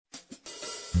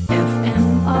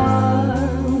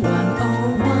FMR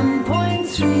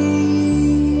 101.3.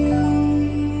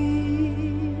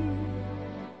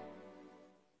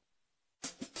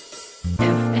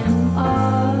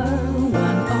 FMR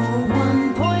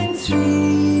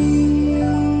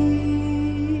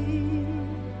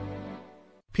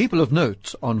 101.3. People of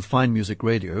Note on Fine Music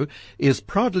Radio is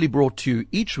proudly brought to you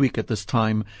each week at this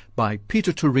time by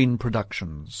Peter Turin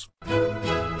Productions.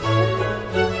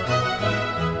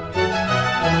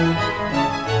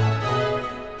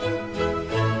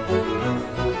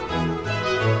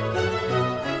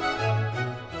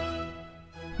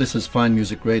 This is Fine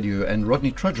Music Radio and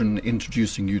Rodney Trudgeon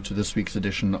introducing you to this week's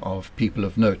edition of People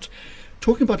of Note,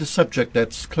 talking about a subject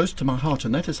that's close to my heart,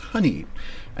 and that is honey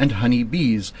and honey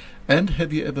bees. And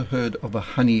have you ever heard of a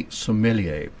honey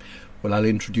sommelier? Well, I'll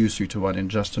introduce you to one in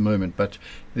just a moment, but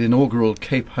the inaugural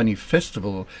Cape Honey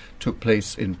Festival took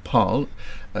place in Paarl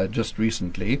just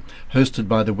recently, hosted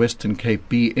by the Western Cape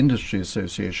Bee Industry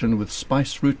Association, with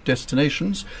spice route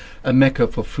destinations, a mecca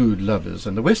for food lovers.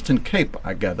 And the Western Cape,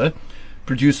 I gather,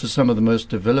 produces some of the most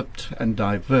developed and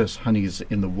diverse honeys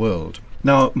in the world.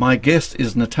 Now, my guest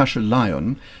is Natasha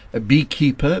Lyon, a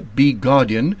beekeeper, bee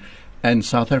guardian, and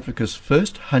South Africa's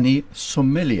first honey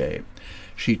sommelier.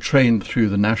 She trained through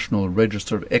the National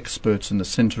Register of Experts in the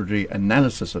Sensory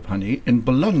Analysis of Honey in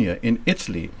Bologna in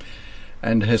Italy,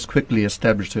 and has quickly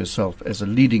established herself as a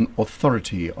leading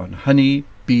authority on honey,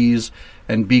 bees,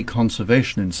 and bee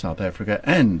conservation in South Africa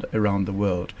and around the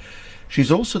world.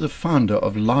 She's also the founder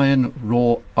of Lion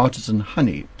Raw Artisan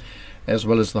Honey, as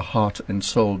well as the heart and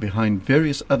soul behind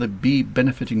various other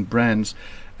bee-benefiting brands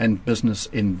and business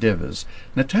endeavors.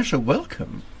 Natasha,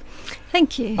 welcome.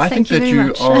 Thank you. I think that you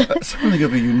you are something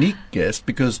of a unique guest,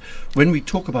 because when we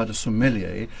talk about a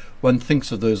sommelier, one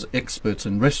thinks of those experts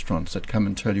in restaurants that come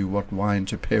and tell you what wine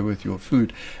to pair with your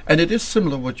food. And it is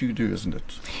similar what you do, isn't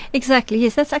it? Exactly,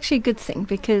 yes. That's actually a good thing,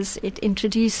 because it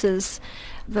introduces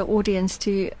the audience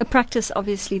to a practice.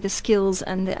 Obviously, the skills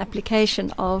and the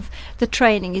application of the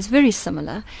training is very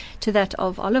similar to that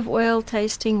of olive oil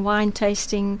tasting, wine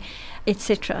tasting,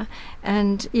 etc.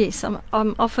 And yes, I'm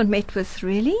often met with,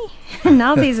 really?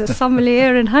 Now there's a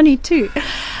sommelier in honey too.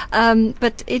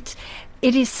 But it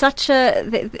is such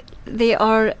a, there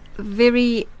are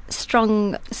very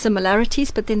strong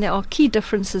similarities, but then there are key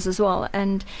differences as well.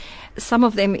 And some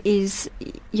of them is,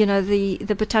 you know, the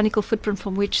botanical footprint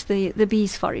from which the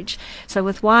bees forage. So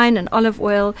with wine and olive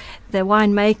oil, the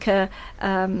winemaker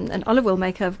and olive oil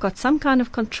maker have got some kind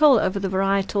of control over the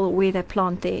varietal where they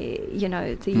plant their, you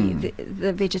know, the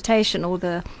vegetation or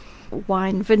the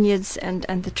wine vineyards and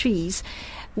the trees.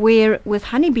 Where with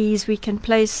honeybees we can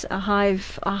place our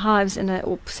hives in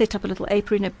or set up a little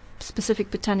apiary in a specific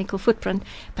botanical footprint,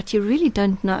 but you really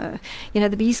don't know. You know,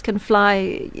 the bees can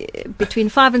fly between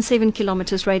 5 and 7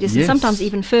 kilometers radius, yes, and sometimes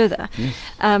even further. Yes.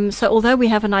 So although we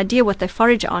have an idea what they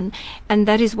forage on, and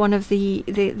that is one of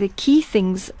the key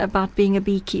things about being a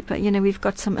beekeeper. You know, we've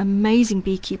got some amazing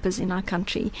beekeepers in our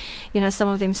country. You know, some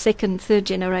of them second, third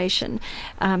generation,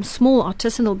 small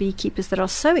artisanal beekeepers that are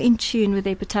so in tune with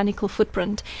their botanical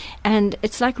footprint, and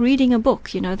it's like reading a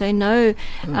book. You know, they know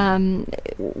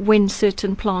when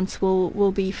certain plants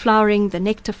will be flowering, the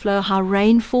nectar flow, how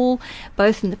rainfall,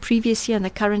 both in the previous year and the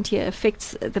current year,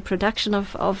 affects the production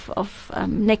of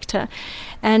nectar.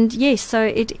 And yes, so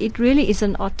it really is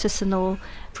an artisanal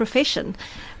profession.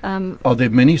 Are there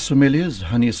many sommeliers,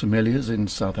 honey sommeliers in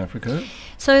South Africa?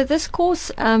 So this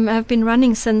course have been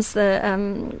running since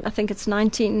I think it's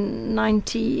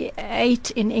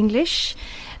 1998 in English.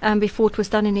 Before it was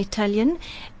done in Italian,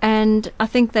 and I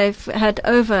think they've had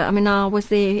over, I mean, I was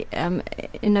there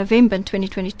in November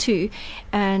 2022,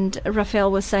 and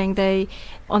Raphael was saying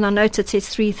on our notes it says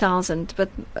 3,000, but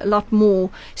a lot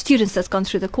more students that's gone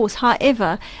through the course.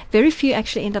 However, very few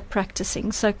actually end up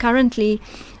practicing. So currently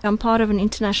I'm part of an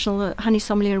international honey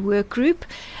sommelier work group.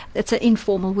 It's an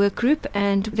informal work group,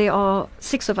 and there are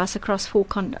 6 of us across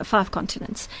 5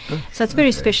 continents. So it's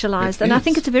very specialized, and I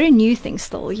think it's a very new thing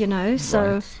still, you know.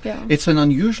 So right. yeah. It's an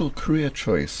unusual career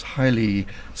choice, highly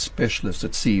specialist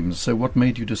it seems. So what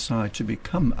made you decide to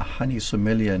become a honey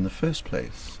sommelier in the first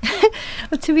place?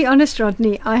 Well, to be honest,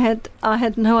 Rodney, I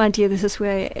had no idea this is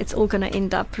where it's all going to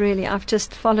end up, really. I've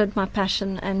just followed my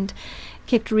passion and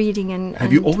kept reading. And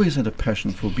have you always had a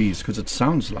passion for bees? Because it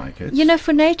sounds like it. You know,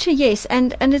 for nature, yes.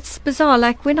 And it's bizarre.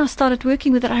 Like when I started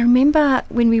working with it, I remember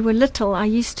when we were little, I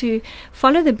used to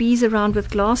follow the bees around with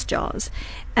glass jars.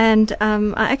 And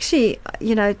I actually,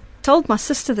 you know, told my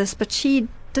sister this, but she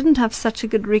didn't have such a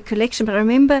good recollection. But I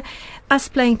remember us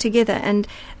playing together, and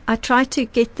I tried to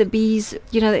get the bees,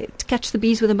 to catch the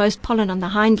bees with the most pollen on the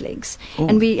hind legs. Oh.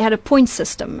 And we had a point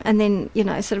system, and then,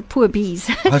 sort of poor bees.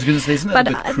 I was going to say, isn't that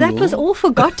But a bit that was cruel? all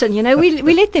forgotten,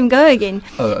 we let them go again.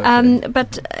 Oh, okay.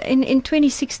 But in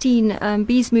 2016,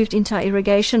 bees moved into our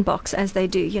irrigation box, as they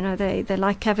do. They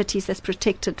like cavities that's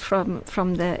protected from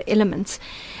the elements.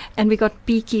 And we got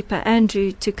beekeeper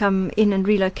Andrew to come in and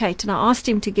relocate. And I asked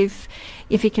him to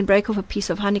if he can break off a piece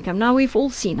of honeycomb. Now, we've all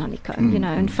seen honeycomb,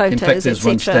 in photos, In fact, there's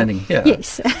one etc. standing here.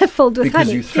 Yes, filled with Because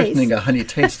honey. you're threatening yes. a honey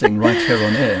tasting right here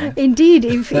on air. Indeed,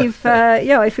 if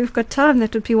we've got time,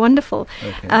 that would be wonderful.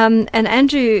 Okay. And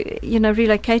Andrew,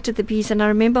 relocated the bees, and I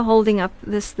remember holding up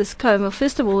this comb. Well,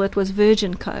 first of all, it was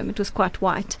virgin comb; it was quite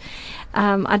white.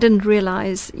 I didn't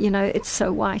realize, it's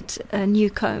so white, a new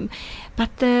comb,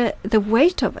 but the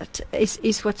weight of it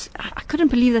is what's. I couldn't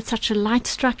believe that such a light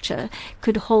structure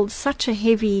could hold such a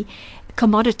heavy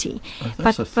commodity. Oh,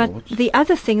 that's a but thought. the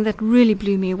other thing that really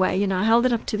blew me away, I held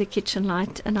it up to the kitchen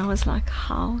light and I was like,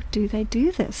 how do they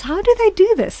do this? How do they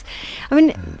do this? I mean,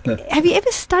 have you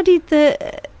ever studied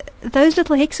those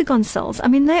little hexagon cells? I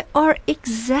mean, they are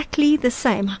exactly the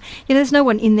same. There's no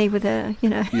one in there with a,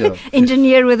 Yeah,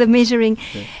 engineer with a measuring.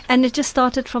 Yes. And it just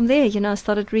started from there. I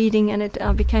started reading, and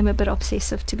I became a bit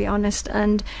obsessive, to be honest.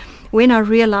 And when I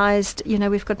realized,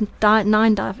 we've got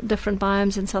nine different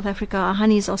biomes in South Africa, our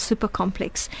honeys are super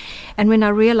complex. And when I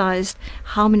realized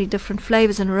how many different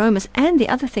flavors and aromas, and the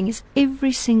other thing is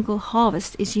every single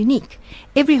harvest is unique.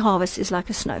 Every harvest is like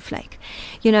a snowflake.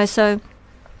 So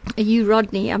you,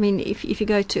 Rodney, I mean, if you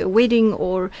go to a wedding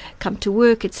or come to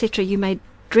work, etc., you may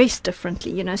dress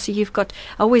differently, so you've got,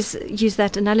 I always use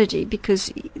that analogy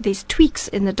because there's tweaks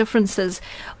in the differences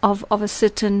of a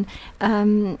certain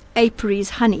apiary's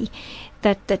honey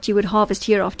that you would harvest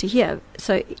year after year.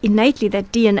 So innately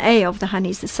that DNA of the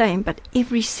honey is the same, but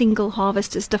every single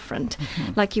harvest is different,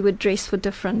 like you would dress for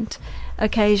different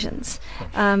occasions.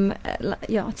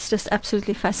 It's just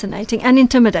absolutely fascinating and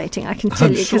intimidating, I can tell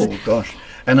I'm you. 'cause sure, gosh.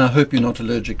 And I hope you're not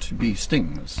allergic to bee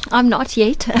stings. I'm not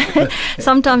yet.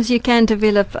 Sometimes you can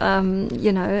develop,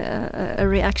 a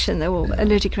reaction or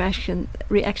allergic reaction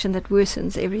that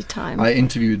worsens every time. I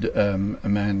interviewed a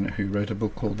man who wrote a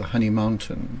book called The Honey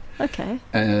Mountain, Okay.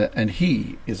 and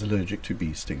he is allergic to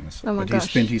bee stings. Oh my but gosh, he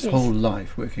spent his yes. whole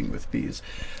life working with bees.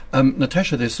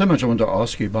 Natasha, there's so much I want to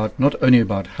ask you about, not only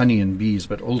about honey and bees,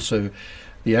 but also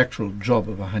the actual job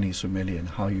of a honey sommelier and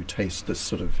how you taste this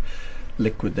sort of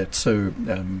liquid that's so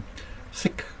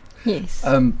thick. Yes.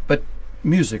 But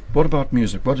music, what about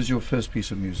music? What is your first piece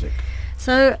of music?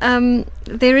 So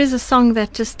there is a song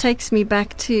that just takes me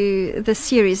back to the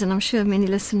series, and I'm sure many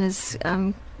listeners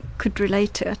could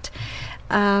relate to it.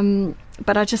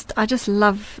 But I just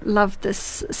love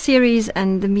this series,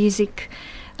 and the music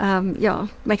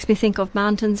makes me think of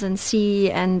mountains and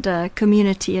sea and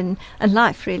community and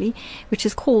life, really, which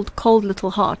is called Cold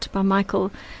Little Heart by Michael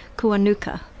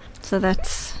Kiwanuka. So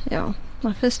that's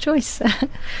my first choice.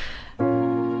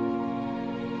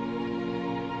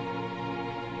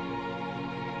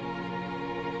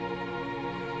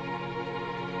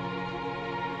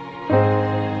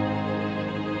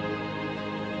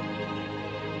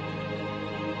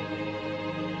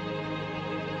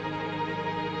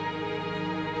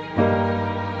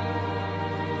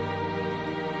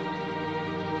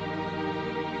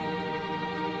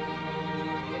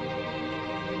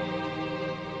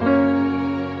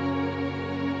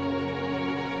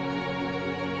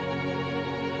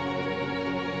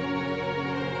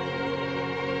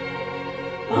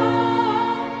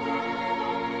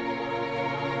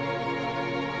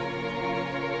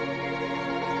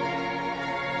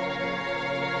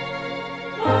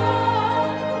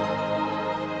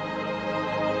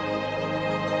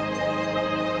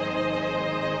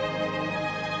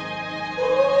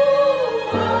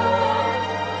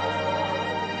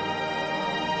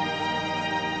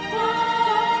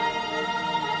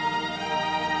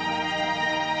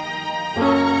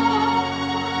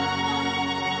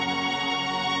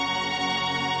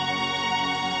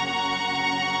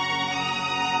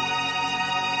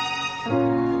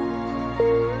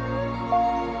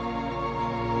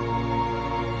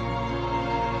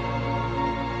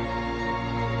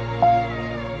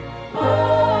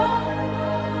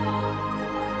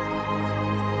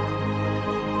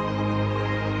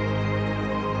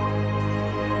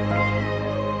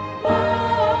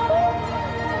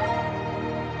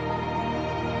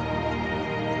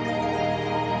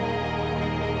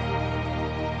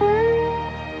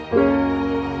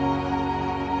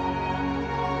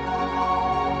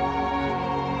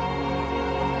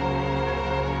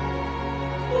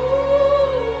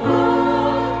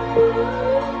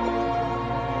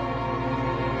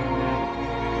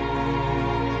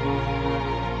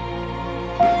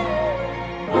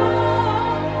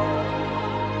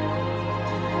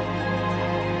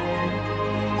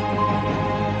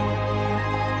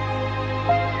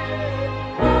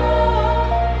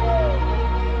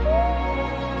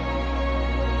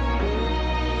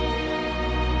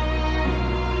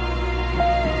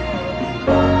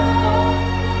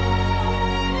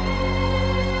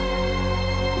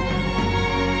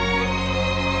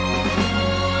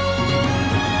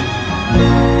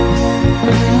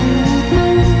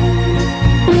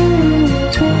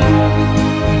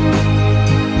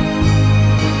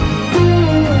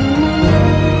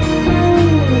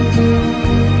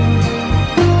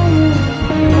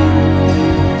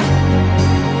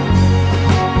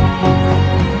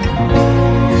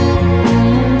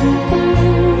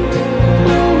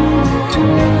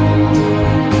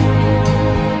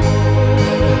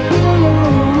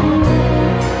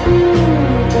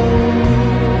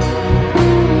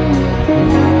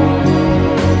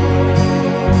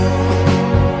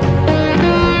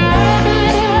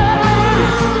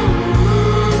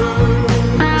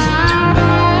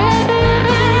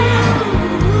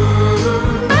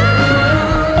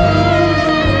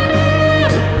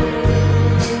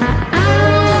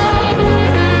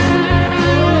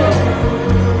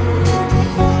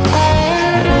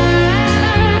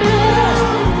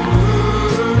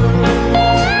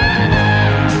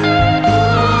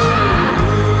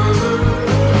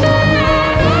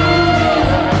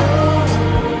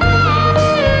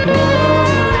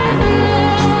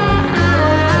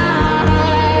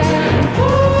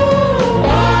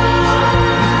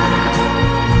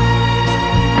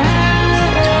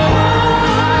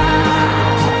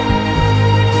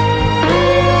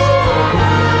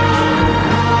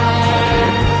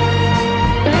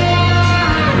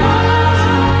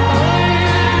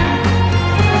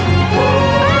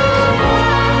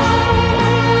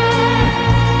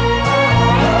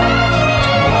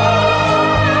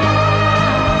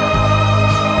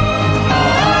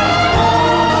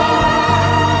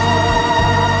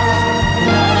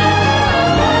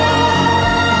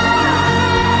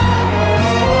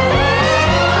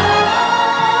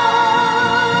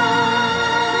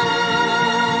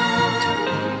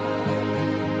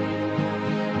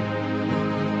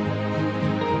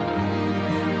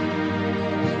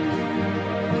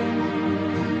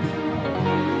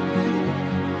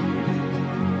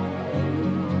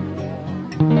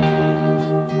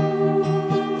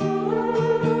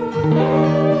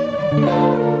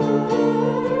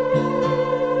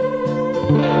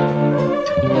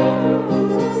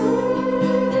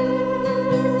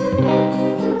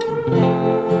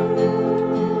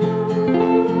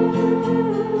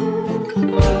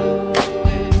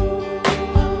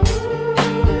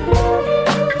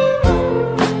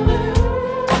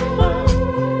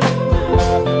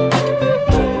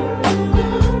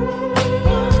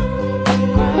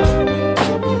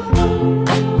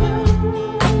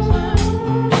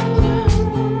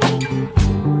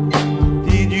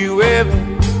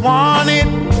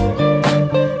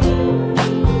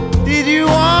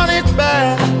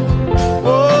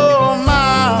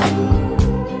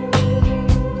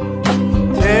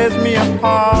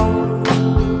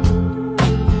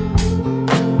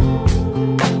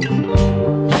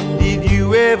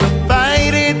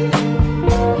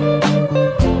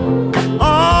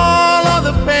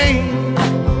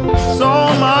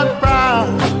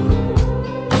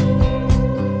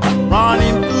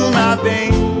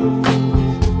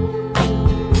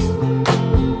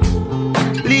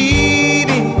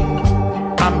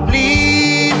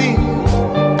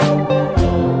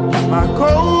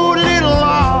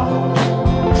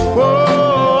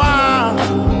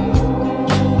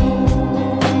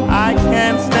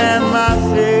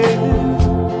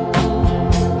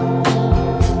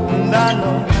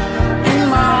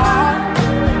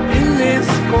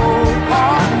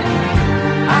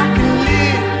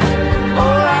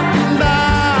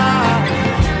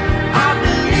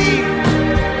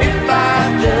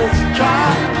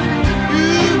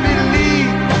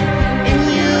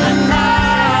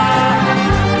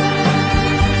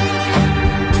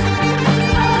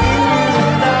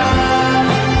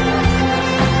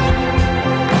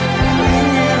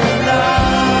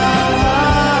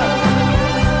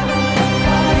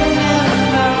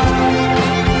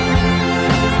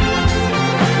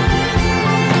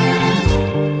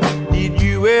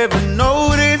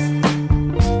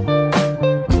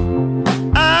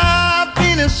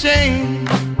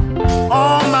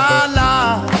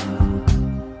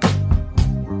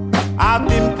 I've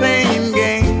been playing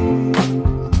games.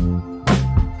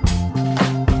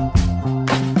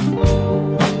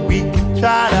 We could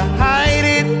try to hide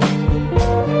it.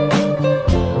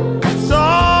 It's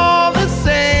all the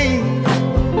same.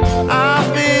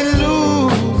 I've been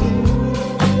losing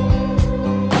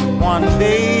one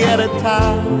day at a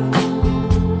time.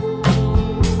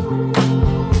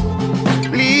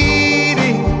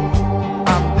 Bleeding,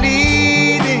 I'm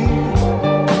bleeding.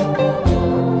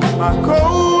 My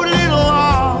cold little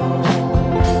heart.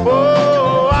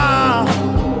 Oh,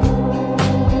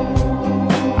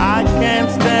 I can't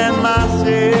stand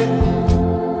myself.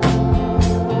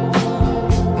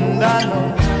 And I know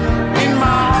in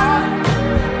my heart,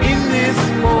 in this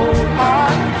cold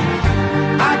heart,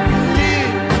 I can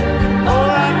live or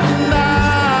I can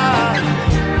die.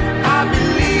 I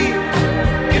believe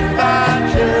if I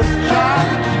just try.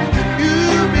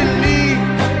 You believe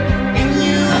in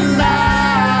you and I.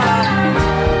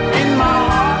 In my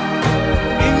heart,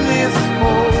 in this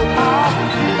cold heart,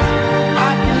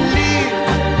 I can live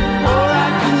or I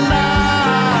can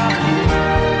die.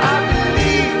 I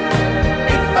believe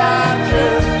if I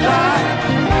just try.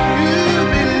 You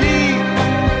believe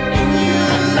in you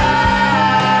and I.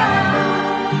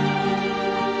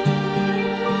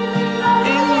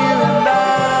 In you and I.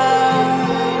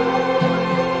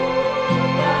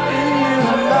 In you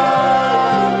and I. In you and I.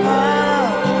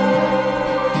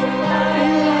 In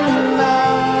you and I.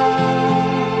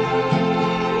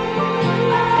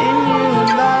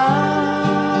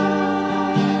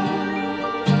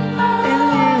 In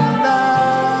you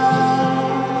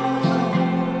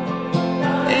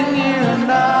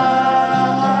and I.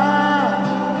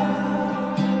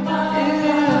 In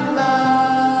you and I.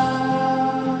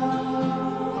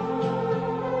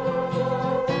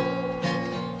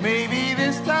 Maybe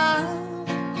this time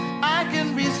I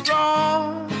can be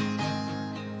strong,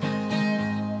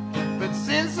 but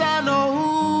since I know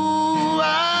who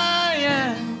I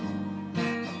am,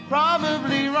 I'm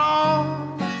probably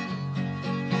wrong.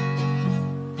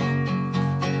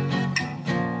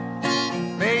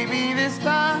 Maybe this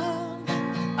time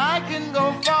I can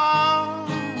go far,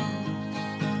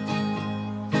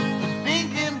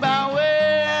 thinking about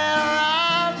where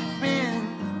I've been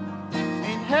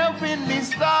ain't helping me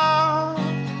start.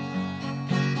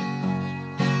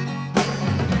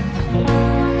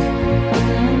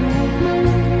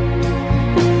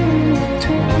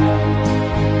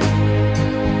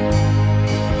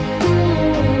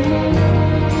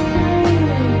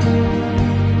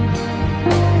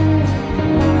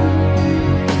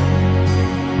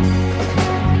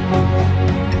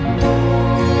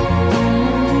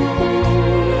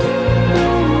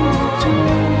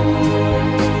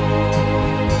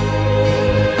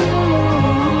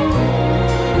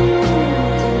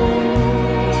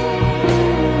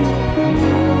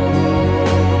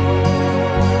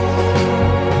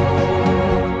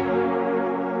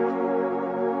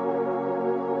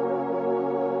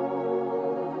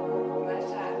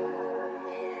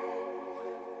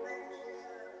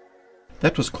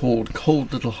 That was called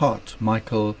Cold Little Heart,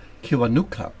 Michael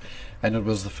Kiwanuka, and it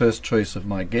was the first choice of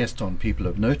my guest on People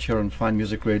of Note here on Fine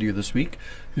Music Radio this week,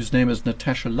 whose name is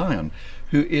Natasha Lyon,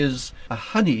 who is a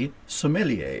honey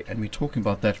sommelier, and we're talking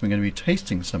about that. We're going to be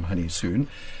tasting some honey soon.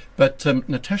 But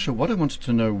Natasha, what I wanted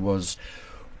to know was,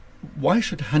 why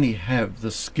should honey have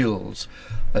the skills,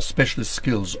 specialist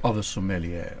skills of a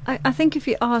sommelier? I think if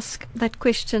you ask that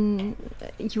question,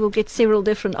 you will get several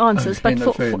different answers. Okay, But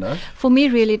no, fair enough. for me,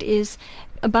 really, it is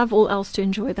above all else to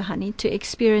enjoy the honey, to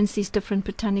experience these different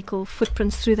botanical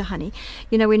footprints through the honey.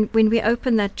 You know, when we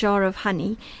open that jar of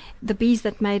honey, the bees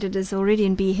that made it is already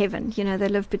in bee heaven. You know, they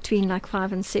live between like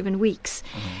 5 and 7 weeks.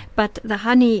 But the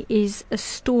honey is a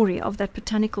story of that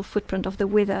botanical footprint of the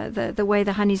weather, the way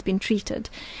the honey's been treated.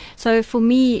 So for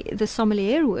me, the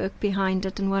sommelier work behind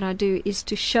it and what I do is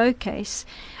to showcase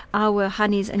our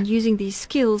honeys and using these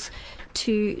skills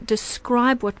to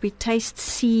describe what we taste,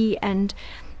 see, and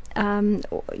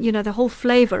the whole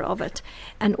flavor of it,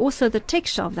 and also the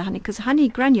texture of the honey, because honey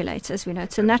granulates, as we know.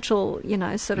 It's a natural,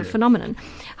 sort of phenomenon.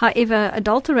 However,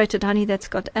 adulterated honey that's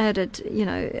got added,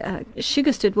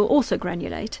 sugars to it will also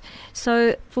granulate.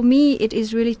 So for me, it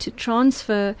is really to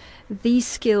transfer these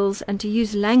skills and to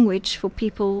use language for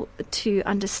people to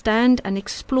understand and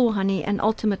explore honey and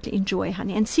ultimately enjoy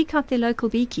honey and seek out their local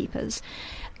beekeepers,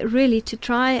 really to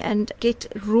try and get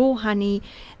raw honey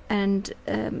and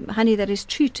honey that is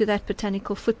true to that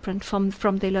botanical footprint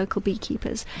from their local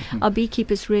beekeepers. Mm-hmm. Our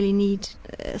beekeepers really need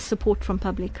support from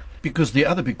public. Because the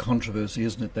other big controversy,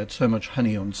 isn't it, that so much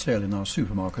honey on sale in our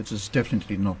supermarkets is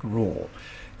definitely not raw.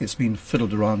 it's been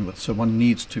fiddled around with, so one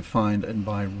needs to find and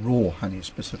buy raw honey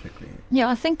specifically. Yeah,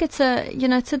 I think it's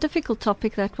a difficult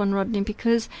topic, that one, Rodney,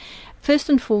 because first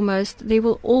and foremost, there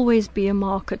will always be a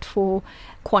market for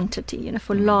quantity,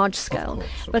 for large scale.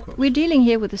 Of course. We're dealing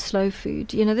here with a slow food.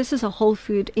 This is a whole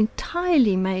food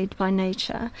entirely made by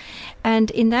nature.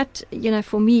 And in that,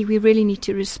 for me, we really need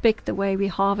to respect the way we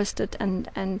harvest it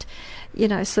and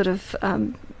sort of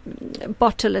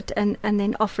bottle it and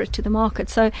then offer it to the market.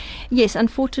 So, yes,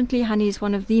 unfortunately, honey is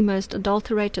one of the most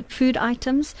adulterated food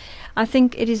items. I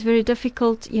think it is very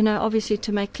difficult, obviously,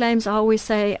 to make claims. I always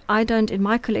say in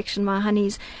my collection, my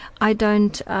honeys, I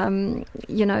don't,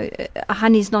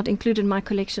 honey is not included in my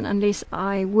collection unless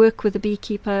I work with a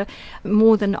beekeeper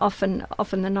more than often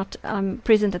than not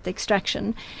present at the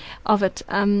extraction of it.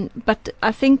 But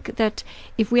I think that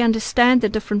if we understand the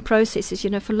different processes,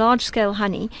 for large-scale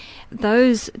honey,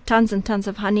 those tons and tons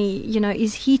of honey,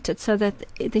 is heated so that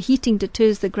the heating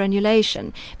deters the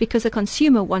granulation, because the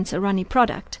consumer wants a runny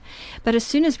product. But as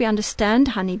soon as we understand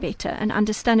honey better and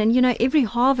every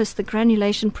harvest, the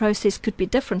granulation process could be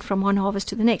different from one harvest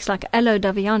to the next. Like Aloe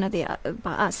daviana,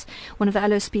 by us, one of the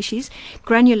aloe species,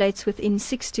 granulates within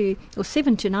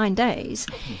 7 to 9 days.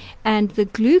 And the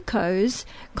glucose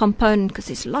component, because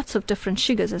there's lots of different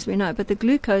sugars, as we know, but the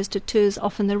glucose deters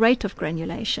often the rate of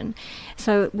granulation.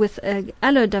 So with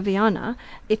Aloe daviana,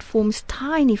 it forms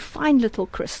tiny, fine little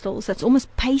crystals that's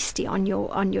almost pasty on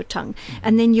your tongue.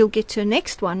 And then you'll get to a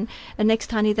next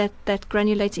honey that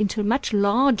granulates into a much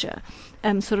larger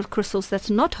sort of crystals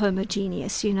that's not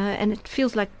homogeneous, and it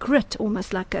feels like grit,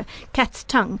 almost like a cat's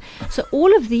tongue. So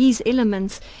all of these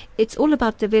elements, it's all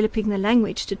about developing the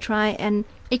language to try and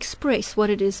express what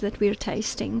it is that we're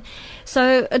tasting.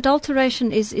 So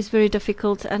adulteration is very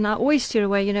difficult, and I always steer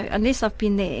away, unless I've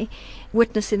been there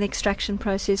witnessing the extraction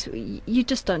process, you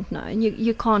just don't know, and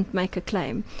you can't make a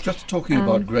claim. Just talking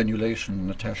about granulation,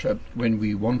 Natasha, when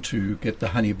we want to get the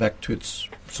honey back to its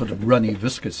sort of runny,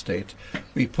 viscous state,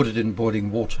 we put it in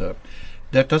boiling water.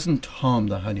 That doesn't harm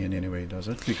the honey in any way, does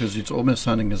it? Because it's almost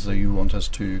sounding as though you want us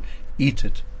to eat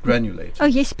it, granulate. Oh,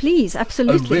 yes, please,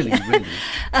 absolutely.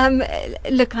 Oh, really?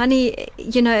 Look, honey,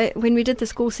 when we did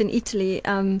this course in Italy,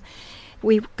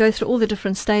 we go through all the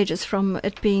different stages, from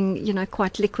it being,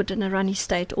 quite liquid in a runny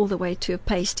state all the way to a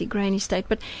pasty, grainy state.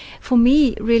 But for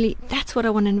me, really, that's what I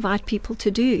want to invite people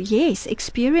to do. Yes,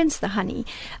 experience the honey.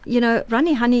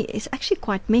 Runny honey is actually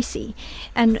quite messy.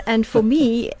 And for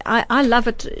me, I love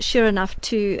it, sure enough,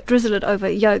 to drizzle it over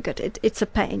yogurt. It's a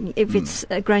pain if it's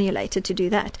granulated to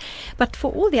do that. But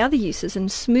for all the other uses, in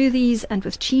smoothies and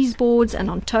with cheese boards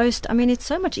and on toast, it's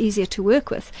so much easier to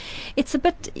work with. It's a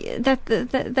bit that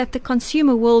the consumer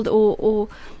world or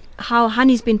how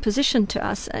honey's been positioned to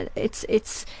us,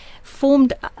 it's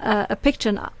formed a picture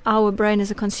in our brain as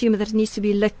a consumer that it needs to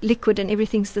be liquid and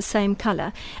everything's the same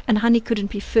color, and honey couldn't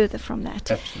be further from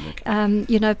that.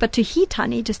 Absolutely. But to heat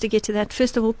honey, just to get to that,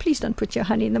 first of all, please don't put your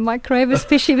honey in the microwave,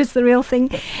 especially if it's the real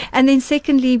thing. And then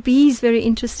secondly, bees, very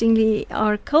interestingly,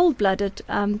 are cold-blooded,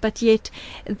 but yet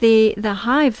the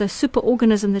hive, the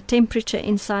superorganism, the temperature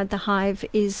inside the hive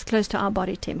is close to our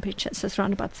body temperature, so it's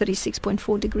around about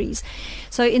 36.4 degrees.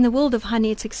 So in the world of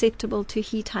honey, it's acceptable to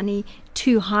heat honey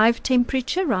to hive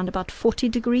temperature, around about 40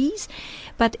 degrees.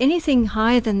 But anything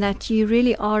higher than that, you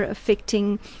really are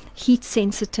affecting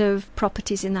heat-sensitive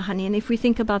properties in the honey. And if we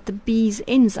think about the bees'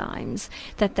 enzymes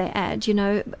that they add,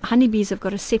 honeybees have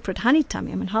got a separate honey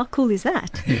tummy. How cool is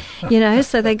that?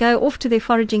 So they go off to their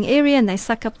foraging area and they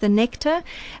suck up the nectar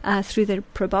through their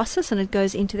proboscis, and it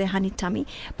goes into their honey tummy.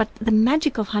 But the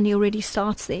magic of honey already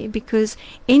starts there, because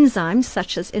enzymes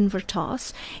such as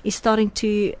invertase is starting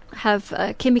to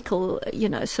have chemical,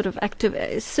 sort of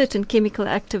certain chemical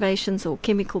activations or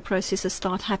chemical processes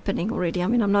start happening already.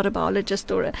 I'm not a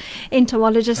biologist or a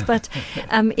entomologist, but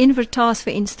invertase,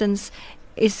 for instance,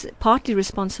 is partly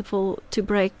responsible to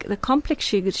break the complex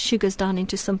sugars down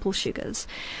into simple sugars.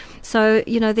 So,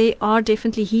 there are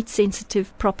definitely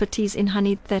heat-sensitive properties in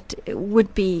honey that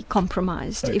would be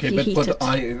compromised if you heat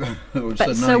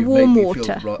it. So warm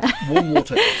water. Warm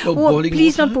water. Boiling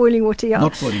please water? Not boiling water, yeah.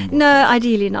 Not boiling water. No,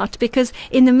 ideally not, because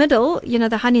in the middle,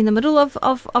 the honey in the middle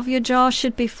of your jar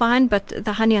should be fine, but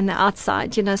the honey on the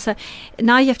outside, so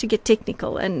now you have to get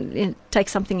technical and take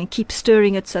something and keep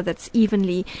stirring it so that's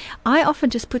evenly. I often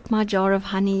just put my jar of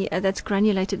honey that's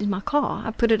granulated in my car.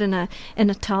 I put it in a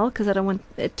towel because I don't want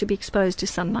it to be exposed to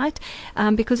sunlight.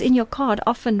 Because in your car it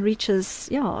often reaches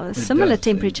a similar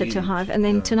temperature to hive, and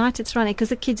then tonight it's runny because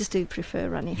the kids do prefer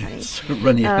runny honey. Yes,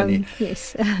 runny honey.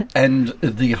 Yes. And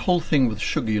the whole thing with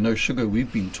sugar, sugar,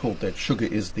 we've been taught that sugar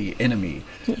is the enemy.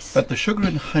 Yes. But the sugar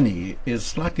in honey is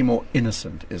slightly more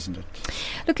innocent, isn't it?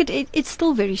 Look, it's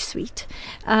still very sweet.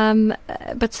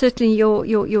 But certainly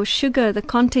your sugar, the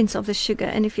contents of the sugar,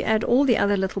 and if you add all the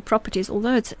other little properties,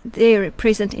 although it's there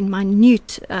present in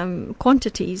minute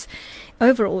quantities,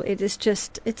 overall it is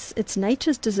just it's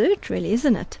nature's dessert, really,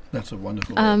 isn't it? That's a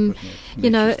wonderful way of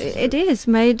putting it. It is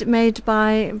made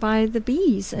by the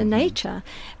bees in nature,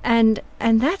 and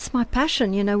that's my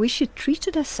passion. We should treat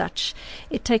it as such.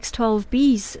 It takes 12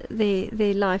 bees their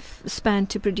lifespan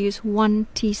to produce 1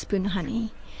 teaspoon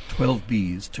honey. 12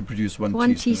 bees to produce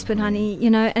one teaspoon honey,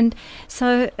 and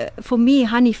so for me,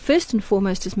 honey first and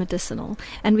foremost is medicinal,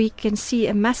 and we can see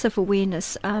a massive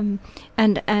awareness, and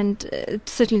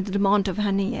certainly the demand of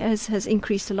honey has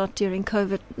increased a lot during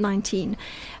COVID-19,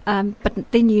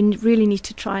 but then you really need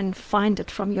to try and find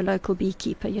it from your local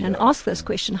beekeeper, and ask this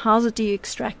question: how do you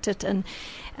extract it?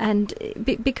 And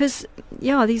because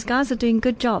these guys are doing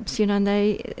good jobs, and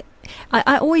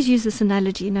I always use this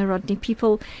analogy, Rodney.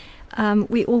 People.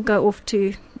 We all go off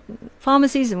to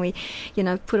pharmacies and we,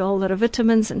 put a whole lot of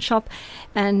vitamins and shop,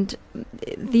 and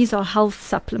these are health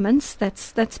supplements.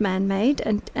 That's man-made,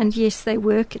 and yes, they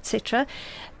work, etc.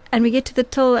 And we get to the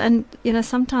till, and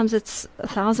sometimes it's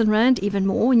 1,000 rand, even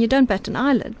more, and you don't bat an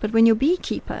eyelid. But when your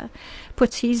beekeeper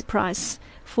puts his price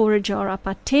for a jar up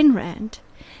at 10 rand,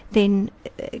 then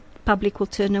public will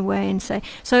turn away and say.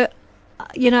 So,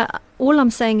 all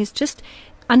I'm saying is just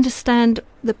understand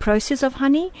the process of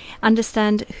honey,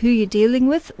 understand who you're dealing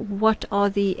with, what are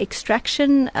the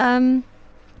extraction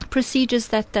procedures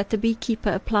that the beekeeper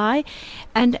apply,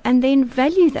 and then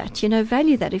value that.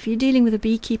 Value that. If you're dealing with a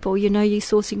beekeeper, or you're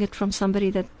sourcing it from somebody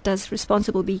that does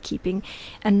responsible beekeeping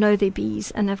and know their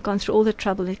bees and have gone through all the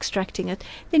trouble extracting it,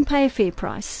 then pay a fair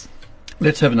price.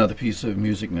 Let's have another piece of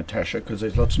music, Natasha, because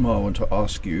there's lots more I want to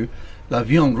ask you. La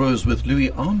Vie en Rose with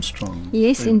Louis Armstrong.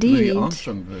 Yes, the indeed. Louis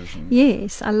Armstrong version.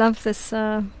 Yes, I love this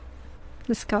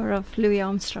cover of Louis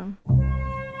Armstrong.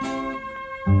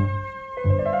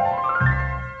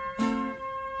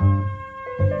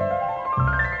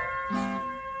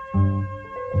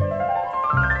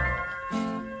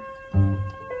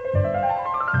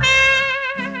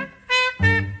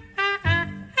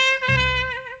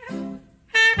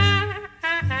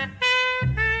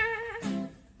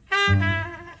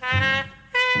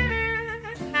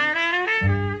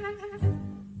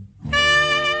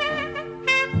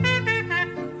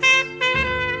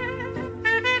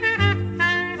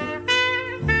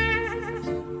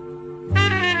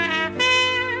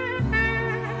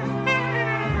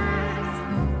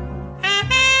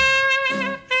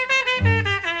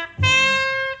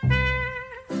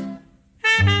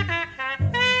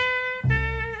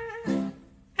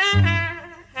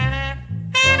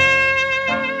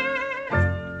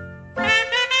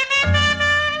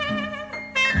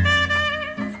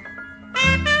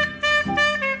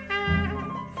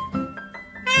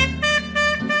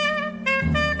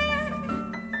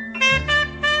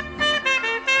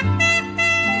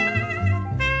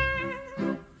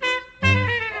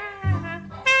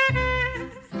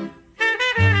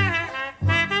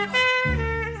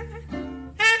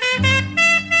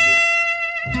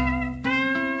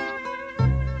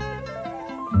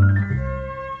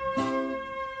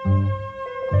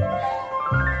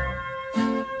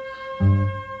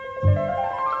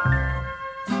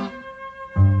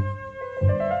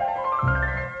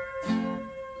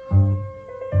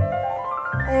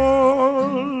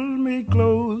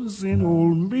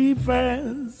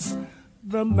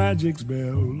 The magic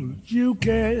spell you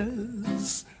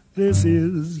cast. This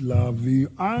is La Vie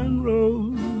en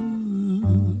Rose.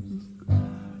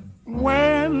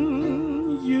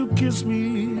 When you kiss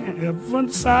me, heaven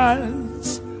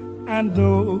sighs, and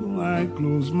though I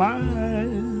close my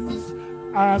eyes,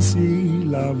 I see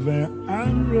La Vie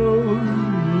en Rose.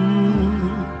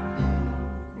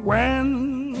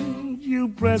 When you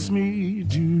press me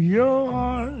to your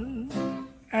heart,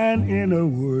 and in a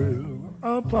world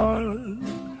apart,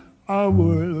 a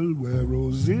world where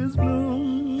roses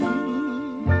bloom.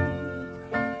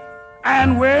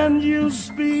 And when you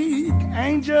speak,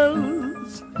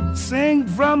 angels sing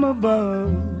from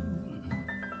above.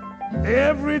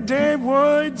 Everyday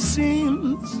word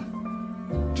seems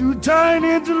to turn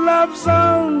into love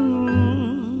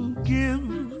song. Give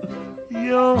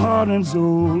your heart and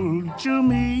soul to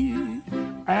me,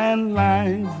 and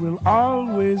life will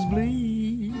always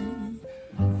be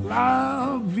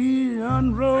la vie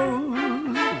en rose.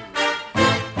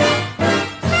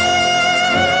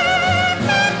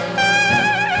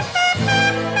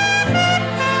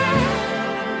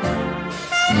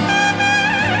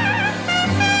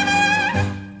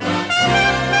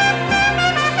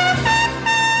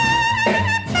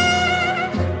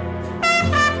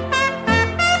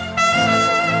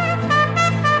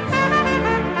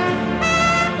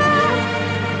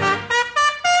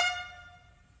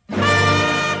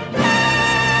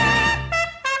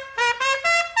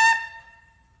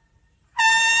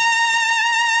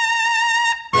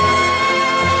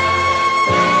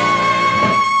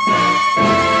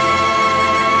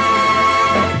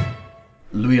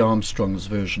 Louis Armstrong's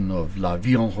version of La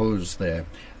Vie en Rose there.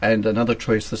 And another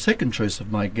choice, the second choice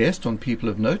of my guest on People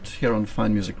of Note here on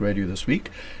Fine Music Radio this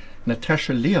week,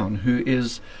 Natasha Leon, who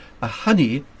is a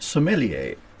honey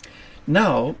sommelier.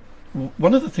 Now,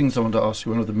 one of the things I want to ask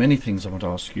you, one of the many things I want to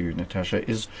ask you, Natasha,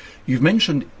 is you've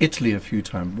mentioned Italy a few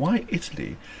times. Why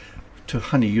Italy to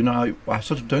honey? You know, I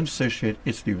sort of don't associate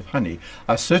Italy with honey.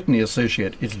 I certainly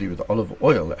associate Italy with olive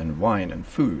oil and wine and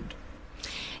food.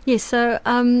 Yes, so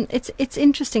it's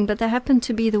interesting, but they happen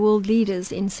to be the world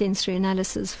leaders in sensory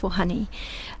analysis for honey.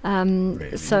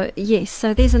 Really? So yes,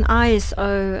 so there's an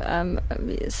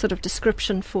ISO sort of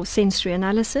description for sensory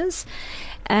analysis,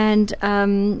 and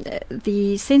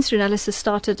the sensory analysis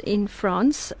started in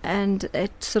France, and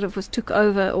it sort of was took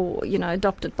over or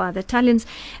adopted by the Italians,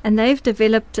 and they've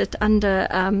developed it under.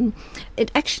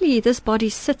 This body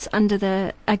sits under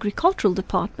the agricultural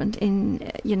department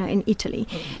in Italy,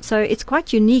 so it's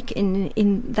quite unique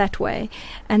in that way,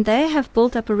 and they have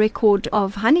built up a record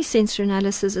of honey sensory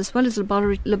analysis as well as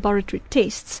laboratory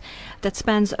tests that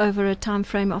spans over a time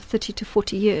frame of 30 to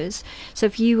 40 years. So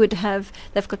if you would have,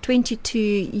 they've got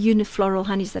 22 unifloral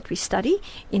honeys that we study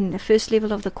in the first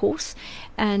level of the course,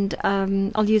 and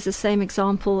I'll use the same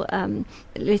example.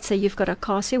 Let's say you've got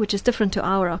acacia, which is different to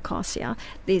our acacia.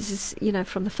 There's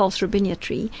from the false robinia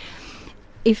tree.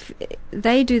 If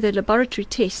they do the laboratory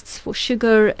tests for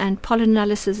sugar and pollen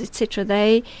analysis, etc.,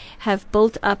 they have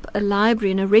built up a library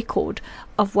and a record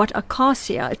of what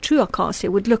acacia, a true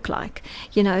acacia, would look like.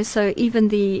 So even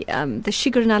the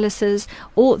sugar analysis,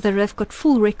 or they've got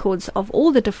full records of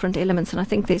all the different elements, and I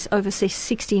think there's over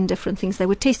 16 different things they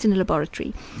would test in a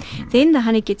laboratory. Mm-hmm. Then the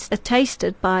honey gets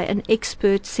tasted by an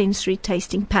expert sensory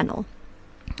tasting panel.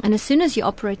 And as soon as you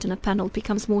operate in a panel, it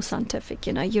becomes more scientific.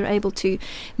 You're able to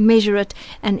measure it,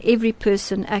 and every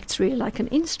person acts really like an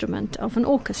instrument of an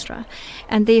orchestra.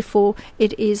 And therefore,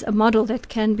 it is a model that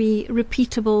can be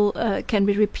repeatable, can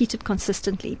be repeated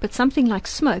consistently. But something like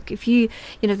smoke, if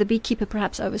the beekeeper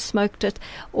perhaps over-smoked it,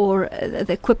 or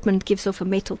the equipment gives off a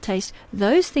metal taste,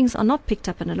 those things are not picked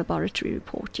up in a laboratory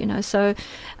report. So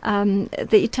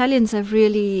the Italians have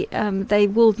really, they're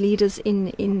world leaders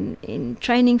in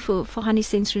training for honey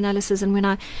sensory analysis.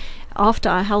 And after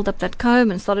I held up that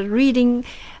comb and started reading,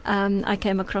 I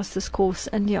came across this course,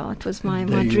 and it was my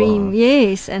dream.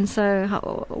 Yes, and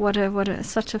so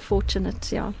such a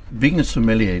fortunate. Being a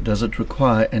sommelier, does it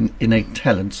require an innate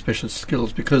talent, special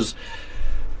skills? Because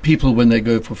people, when they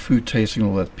go for food tasting,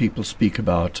 all that, people speak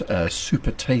about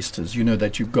super tasters.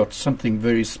 That you've got something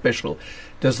very special.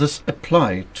 Does this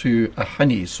apply to a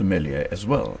honey sommelier as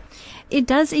well? It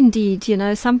does indeed.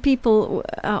 Some people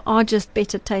are just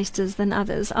better tasters than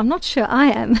others. I'm not sure I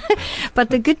am.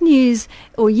 But the good news,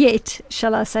 or yet,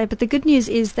 shall I say, but the good news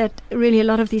is that really a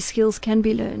lot of these skills can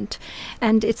be learned.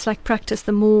 And it's like practice.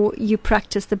 The more you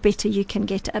practice, the better you can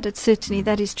get at it. Certainly,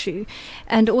 that is true.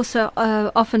 And also,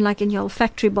 often like in your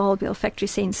olfactory bulb, your olfactory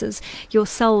senses, your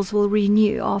cells will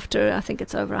renew after, I think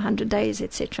it's over 100 days,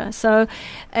 etc. So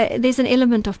there's an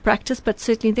element of practice, but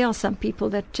certainly there are some people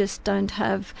that just don't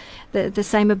have the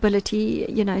same ability,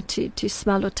 to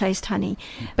smell or taste honey.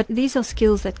 But these are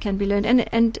skills that can be learned,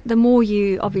 and the more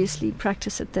you obviously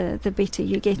practice it, the better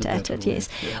you get at it. Yes.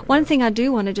 One thing I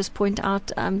do want to just point out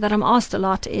that I'm asked a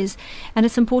lot is, and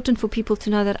it's important for people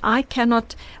to know, that I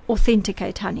cannot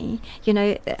authenticate honey.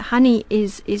 Honey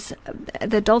is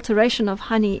the adulteration of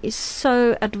honey is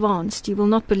so advanced, you will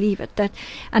not believe it, that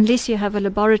unless you have a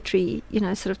laboratory,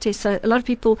 sort of test. So a lot of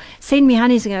people send me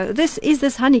honeys and go,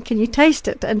 this honey, can you taste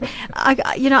it? And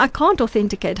I can't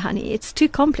authenticate honey. It's too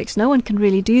complex. No one can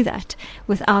really do that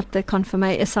without the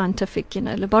scientific,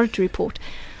 laboratory report.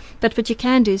 But what you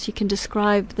can do is you can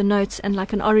describe the notes, and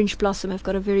like an orange blossom have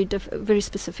got a very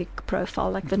specific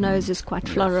profile. Like the nose is quite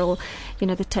floral,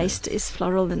 the taste is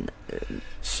floral and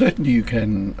certainly you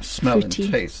can smell fruity.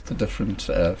 and taste the different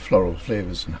floral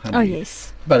flavors in honey. Oh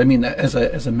yes. But I mean, as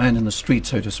a man in the street,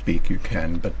 so to speak, you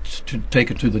can. But to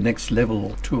take it to the next level,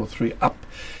 or 2 or 3 up,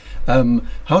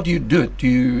 how do you do it?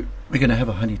 We're going to have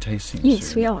a honey tasting Yes,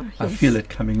 soon. we are. I yes. feel it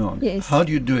coming on. Yes. How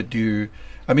do you do it?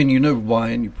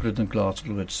 Wine, you put it in a glass, a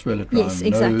little bit, swirl it Yes, round,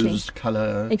 exactly. nose,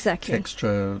 colour, Exactly.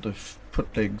 texture, the foot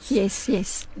legs.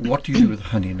 Yes. What do you do with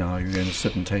honey now? You're going to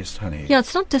sit and taste honey. Yeah,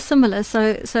 it's not dissimilar.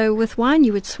 So with wine,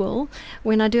 you would swirl.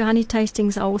 When I do honey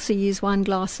tastings, I also use wine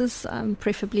glasses,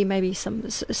 preferably maybe some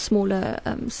smaller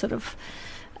sort of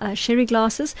sherry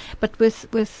glasses. But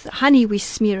with honey, we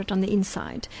smear it on the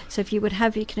inside. So if you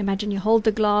can imagine you hold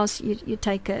the glass, you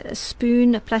take a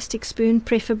spoon, a plastic spoon,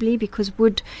 preferably, because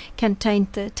wood can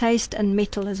taint the taste, and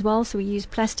metal as well. So we use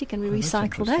plastic and we That's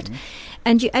recycle that. interesting.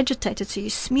 And you agitate it, so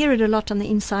you smear it a lot on the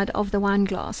inside of the wine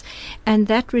glass, and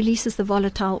that releases the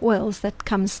volatile oils that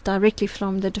comes directly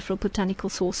from the different botanical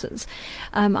sources.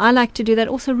 I like to do that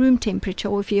also room temperature,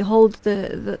 or if you hold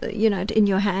the in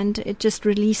your hand, it just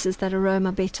releases that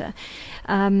aroma better.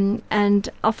 And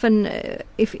often,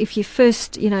 if you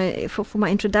first, for my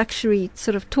introductory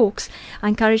sort of talks, I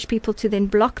encourage people to then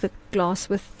block the glass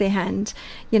with their hand,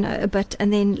 a bit,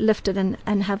 and then lift it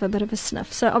and have a bit of a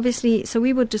sniff. So obviously,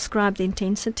 we would describe the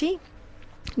intensity,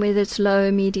 whether it's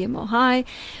low, medium or high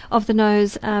of the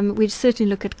nose. We'd certainly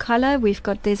look at color.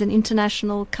 There's an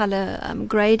international color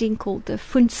grading called the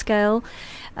Funt scale,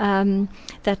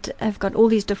 that have got all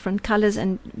these different colors,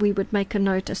 and we would make a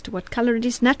note as to what color it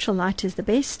is. Natural light is the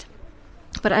best.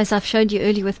 But as I've showed you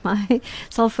earlier with my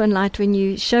cell phone light, when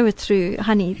you show it through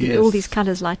honey, all these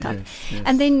colors light up. Yes.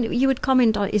 And then you would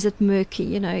comment on, is it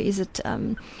murky? Is it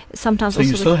sometimes So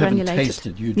also you still with haven't granulated?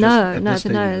 tasted? You just No, at the this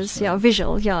stage nose. just, Yeah,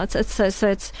 visual. Yeah,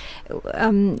 it's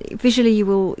visually you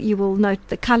will note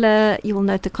the color, you will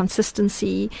note the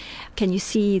consistency. Can you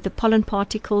see the pollen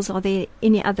particles? Are there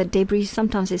any other debris?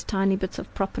 Sometimes there's tiny bits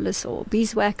of propolis or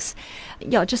beeswax.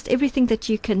 Yeah, just everything that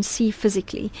you can see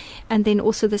physically, and then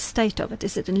also the state of it.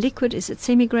 Is it in liquid? Is it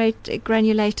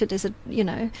semi-granulated? Is it,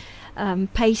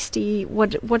 pasty?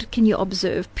 What can you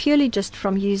observe purely just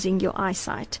from using your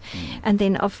eyesight? And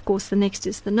then, of course, the next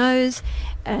is the nose,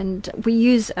 and we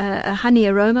use a honey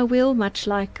aroma wheel, much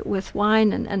like with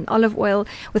wine and olive oil.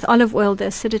 With olive oil, the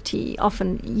acidity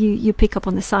often you pick up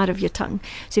on the side of your tongue.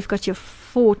 So you've got your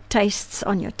 4 tastes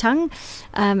on your tongue,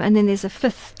 and then there's a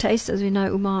 5th taste, as we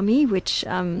know, umami, which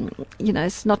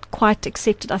is not quite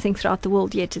accepted, I think, throughout the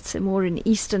world yet. It's more in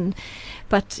Eastern,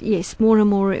 but yes, more and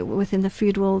more within the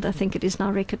food world, I think it is now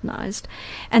recognized.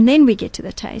 And then we get to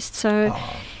the taste. So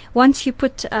once you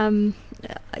put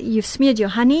you've smeared your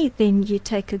honey, then you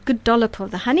take a good dollop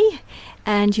of the honey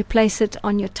and you place it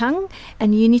on your tongue,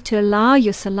 and you need to allow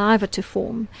your saliva to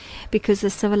form, because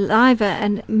the saliva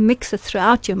and mix it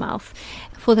throughout your mouth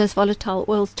for those volatile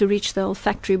oils to reach the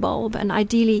olfactory bulb, and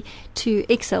ideally to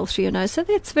exhale through your nose. So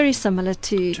that's very similar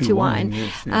to wine.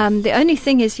 Yes. The only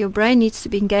thing is your brain needs to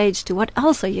be engaged to what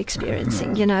else are you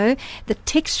experiencing, the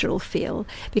textural feel,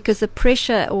 because the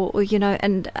pressure or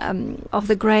of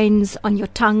the grains on your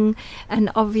tongue, and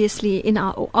obviously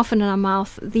often in our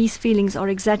mouth, these feelings are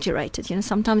exaggerated.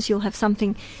 Sometimes you'll have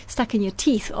something stuck in your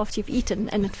teeth after you've eaten,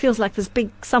 and it feels like this big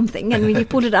something, and when you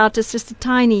pull it out, it's just a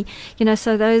tiny,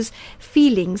 so those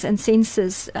feelings and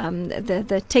senses,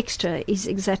 the texture is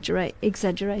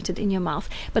exaggerated in your mouth.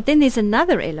 But then there's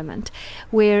another element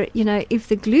where, if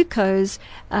the glucose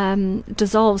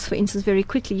dissolves, for instance, very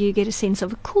quickly, you get a sense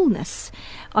of a coolness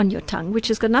on your tongue, which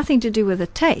has got nothing to do with the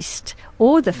taste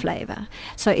or the flavor.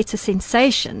 So it's a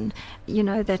sensation,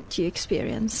 that you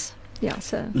experience. Yeah,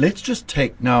 so let's just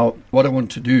take now, what I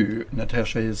want to do,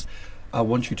 Natasha, is I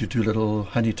want you to do a little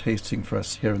honey tasting for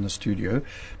us here in the studio.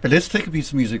 But let's take a piece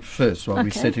of music first while we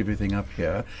set everything up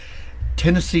here.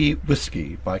 Tennessee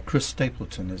Whiskey by Chris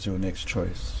Stapleton is your next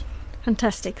choice.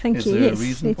 Fantastic, thank Is you. there Yes, a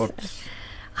reason?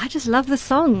 I just love the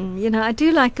song. I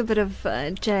do like a bit of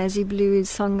jazzy blues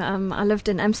song. I lived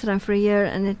in Amsterdam for a year,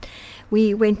 and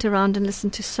we went around and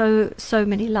listened to so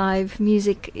many live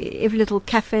music. Every little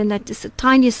cafe, and that is the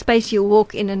tiniest space you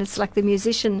walk in, and it's like the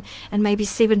musician and maybe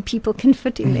 7 people can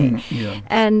fit in there. Yeah.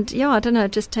 And I don't know,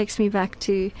 it just takes me back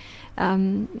to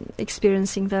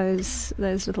experiencing those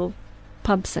little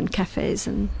pubs and cafes,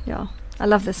 and I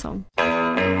love the song.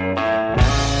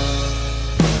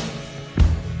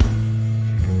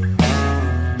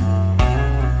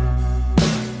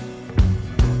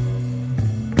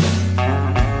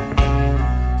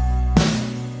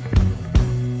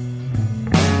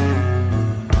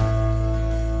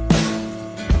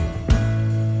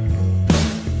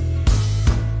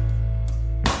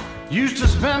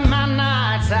 spend my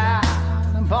nights out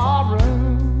in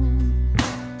ballroom.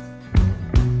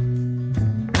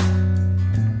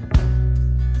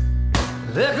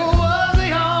 Liquor was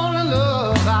the only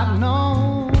love I'd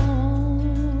known.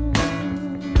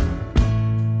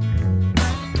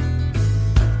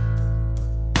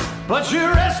 But you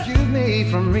rescued me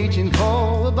from reaching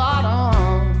for the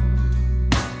bottom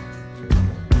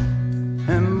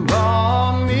and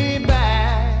brought me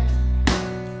back,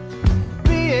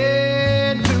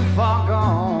 being too far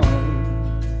gone.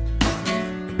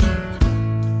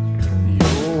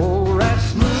 You're as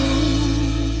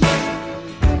smooth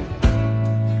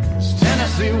as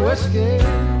Tennessee whiskey.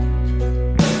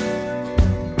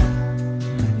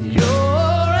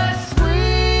 You're as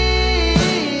sweet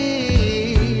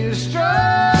as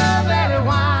strawberry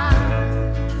wine.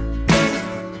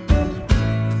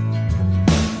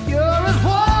 You're as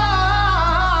warm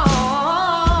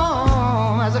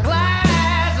as a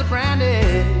glass of brandy.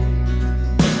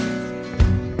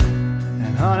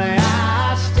 And honey,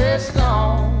 I stay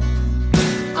strong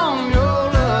on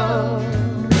your love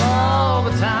all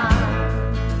the time.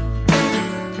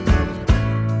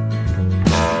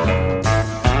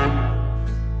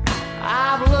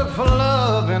 I've looked for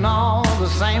love in all the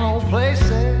same old places.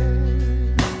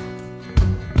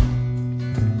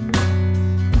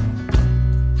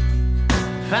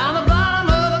 Found the bottom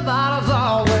of the bottle's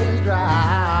always dry.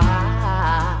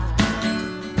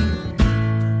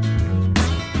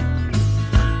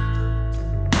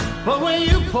 But when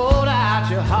you poured out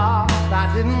your heart,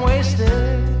 I didn't waste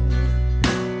it.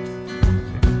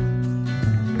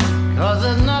 'Cause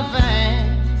there's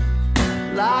nothing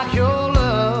like your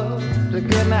love to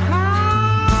get me high.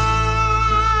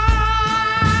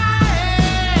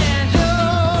 And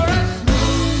you're as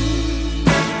smooth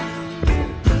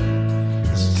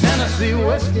as Tennessee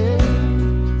whiskey.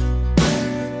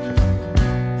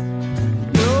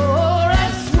 You're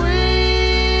as sweet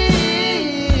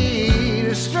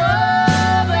as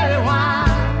strawberry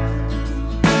wine.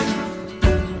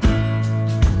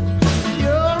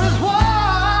 You're as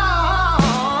warm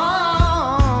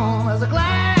as a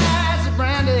glass of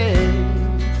brandy.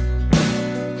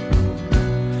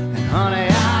 And honey,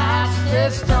 I stay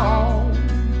strong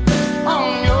on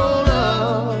your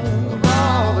love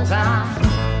all the time.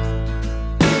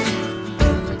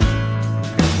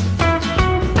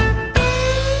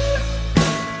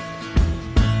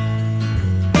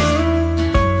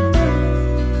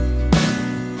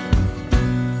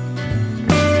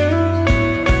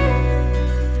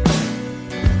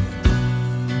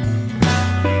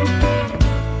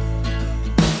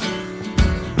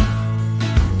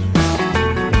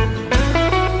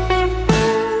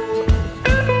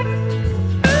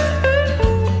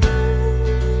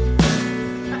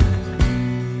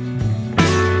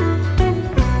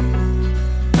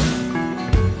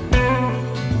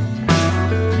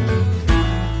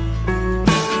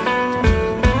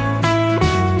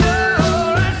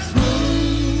 You're as smooth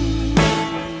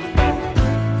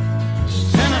as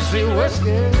Tennessee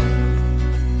whiskey.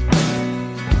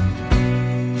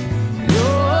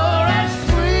 You're as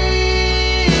sweet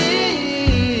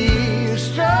as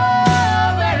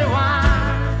strawberry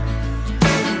wine.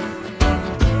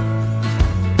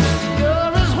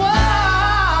 You're as warm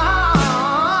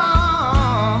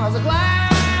as a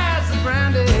glass of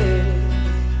brandy.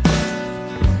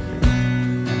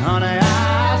 And honey,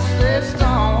 I stay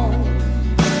strong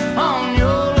on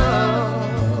your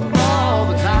love all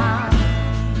the time.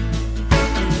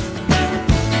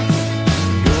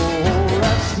 You're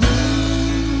as smooth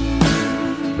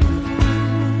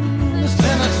as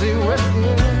Tennessee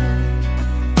whiskey.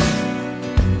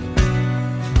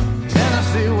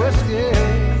 Tennessee whiskey.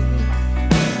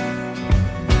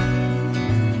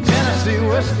 Tennessee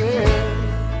whiskey.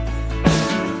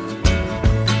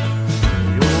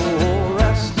 You're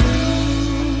as smooth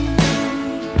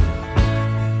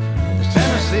as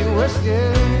Tennessee whiskey.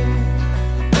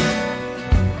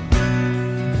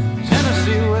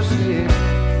 Tennessee whiskey.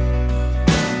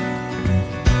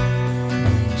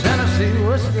 Tennessee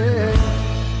whiskey.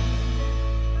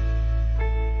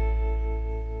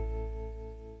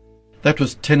 That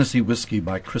was Tennessee Whiskey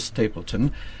by Chris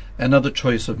Stapleton, another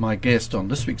choice of my guest on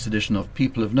this week's edition of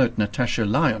People of Note, Natasha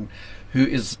Lyon, who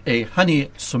is a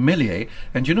honey sommelier.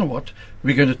 And you know what?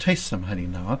 We're going to taste some honey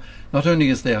now. Not only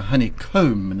is there a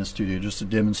honeycomb in the studio just to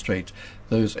demonstrate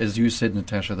those, as you said,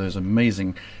 Natasha, those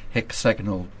amazing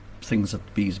hexagonal things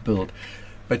that bees build,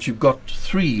 but you've got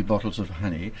 3 bottles of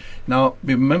honey. Now,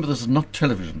 remember, this is not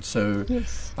television, so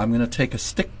Yes. I'm going to take a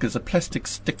stick. There's a plastic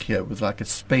stick here with like a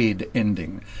spade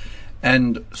ending.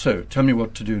 And so, tell me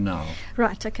what to do now.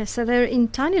 Right, okay, so they're in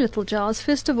tiny little jars.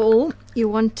 First of all, you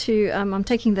want to, I'm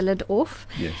taking the lid off.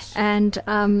 Yes. And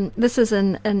this is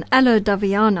an Aloe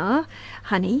Daviana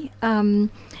honey.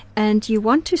 And you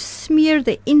want to smear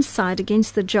the inside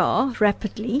against the jar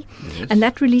rapidly, Yes. and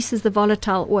that releases the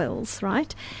volatile oils,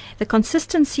 right? The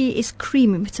consistency is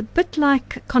creamy. It's a bit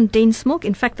like condensed milk.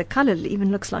 In fact, the color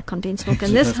even looks like condensed milk.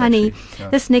 And It this does honey, actually, yeah.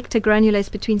 this nectar granulates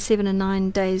between 7 and 9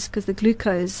 days because the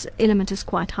glucose element is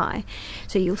quite high.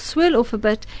 So you'll swirl off a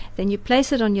bit, then you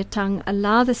place it on your tongue,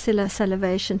 allow the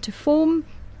salivation to form,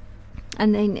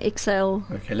 and then exhale.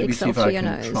 Okay, let me see exhale if I through your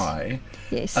can nose. try.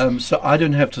 Yes. So I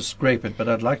don't have to scrape it, but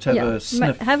I'd like to have Yeah, a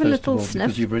sniff have a first little of all, sniff.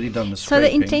 because you've already done the So the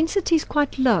scraping. intensity is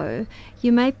quite low.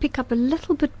 You may pick up a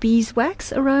little bit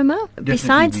beeswax aroma. Definitely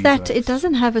Besides that, beeswax. it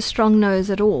doesn't have a strong nose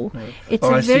at all. No. It's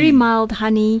Oh, a I very see. mild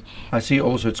honey. I see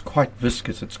also it's quite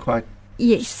viscous. It's quite...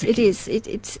 Yes, it sticky. is.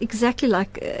 It's exactly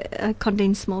like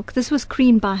condensed milk. This was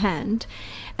creamed by hand.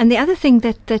 And the other thing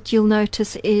that you'll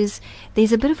notice is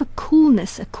there's a bit of a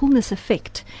coolness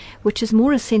effect, which is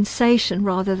more a sensation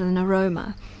rather than an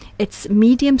aroma. It's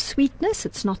medium sweetness.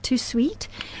 It's not too sweet.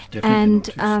 Definitely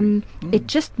And not too sweet. it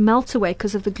just melts away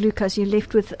because of the glucose. You're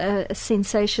left with a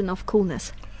sensation of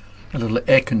coolness. A little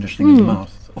air conditioning in the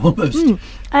mouth, almost.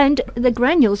 And the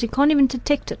granules, you can't even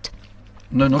detect it.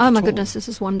 No, not Oh at my all. goodness, this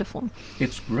is wonderful.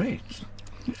 It's great.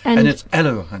 And, it's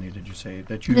aloe honey, did you say?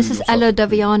 That you this is yourself Aloe brew?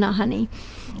 Daviana honey.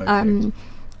 Okay.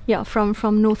 Yeah,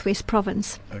 from Northwest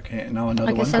Province. Okay, now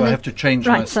another Okay, one. so Do I the- have to change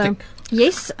my Right, so stick?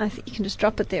 yes, I think you can just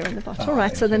drop it there in the bottle. Ah,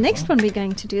 Right, so the okay, next well. one we're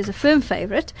going to do is a firm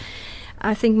favourite.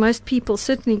 I think most people,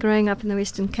 certainly growing up in the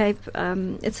Western Cape,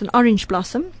 it's an orange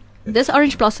blossom. This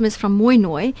orange blossom is from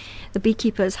Moinoi, the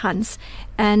beekeeper's Hans,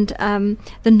 and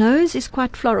the nose is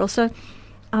quite floral. So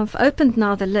I've opened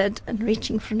now the lid and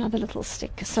reaching for another little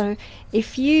stick. So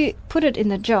if you put it in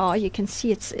the jar, you can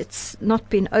see it's not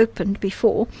been opened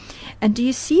before. And do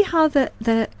you see how the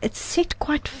it's set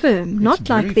quite firm, not It's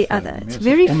like very the firm, other. It's yes,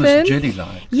 very almost firm.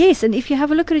 jelly-like. Yes, and if you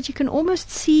have a look at it, you can almost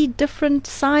see different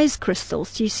size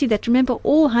crystals. Do you see that? Remember,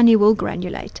 all honey will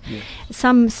granulate. Yes.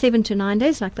 Some 7 to 9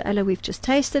 days, like the aloe we've just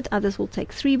tasted. Others will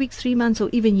take 3 weeks, 3 months, or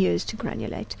even years to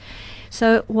granulate.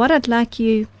 So what I'd like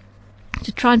you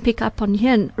to try and pick up on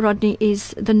here, Rodney,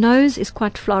 is the nose is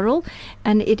quite floral,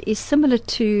 and it is similar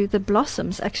to the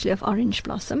blossoms actually of orange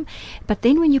blossom. But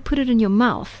then when you put it in your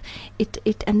mouth, it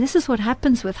and this is what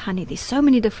happens with honey. There's so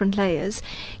many different layers.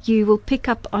 You will pick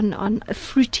up on a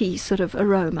fruity sort of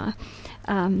aroma.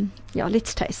 Yeah,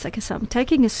 let's taste. Okay, so I'm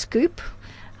taking a scoop.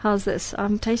 How's this?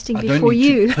 I'm tasting I before don't need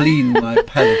you. to clean my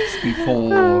palates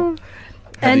before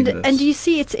having this. And you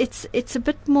see, it's a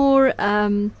bit more.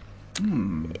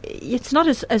 It's not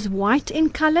as white in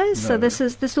colour. So No.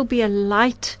 this will be a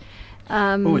light.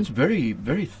 Oh, it's very,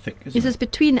 very thick, This isn't is it?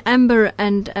 between amber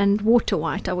and water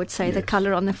white, I would say, the Yes.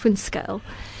 colour on the Fun scale.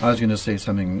 I was going to say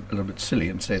something a little bit silly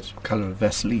and say it's the colour of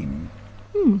Vaseline.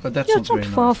 But that's Yeah, not it's not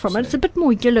very far nice to from it. It's say. a bit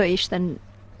more yellowish than.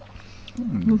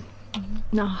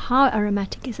 Now, how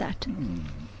aromatic is that?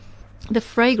 The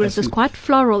fragrance That's is good. quite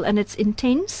floral and it's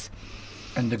intense.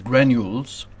 And the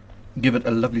granules give it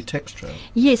a lovely texture.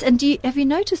 Yes, and have you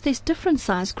noticed there's different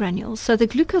size granules? So the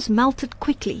glucose melted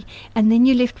quickly, and then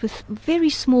you're left with very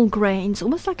small grains,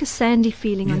 almost like a sandy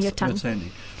feeling on Yes, your tongue. that's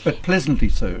handy. But pleasantly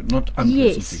so, not unpleasantly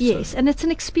Yes, so. yes, and it's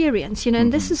an experience,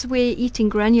 and this is where eating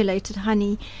granulated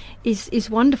honey is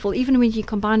wonderful, even when you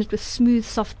combine it with smooth,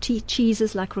 soft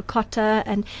cheeses like ricotta,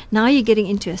 and now you're getting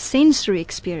into a sensory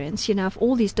experience, of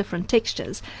all these different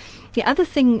textures. The other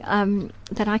thing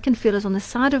that I can feel is on the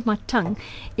side of my tongue,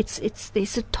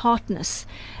 there's a tartness.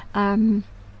 I'm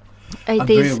there's-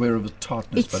 very aware of the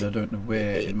tartness, it's- but I don't know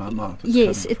where in my mouth it's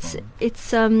Yes, coming it's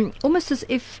from. almost as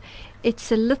if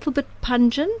it's a little bit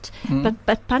pungent,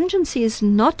 but pungency is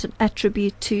not an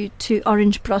attribute to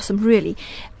orange blossom, really.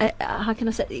 How can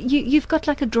I say? You've got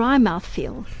like a dry mouth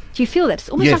feel. Do you feel that? It's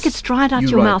almost Yes, like it's dried out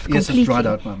you're your right. mouth Yes, completely. it's dried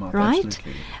out my mouth, right?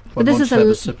 absolutely. But One this wants is to have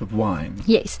a a sip of wine.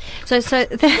 Yes. So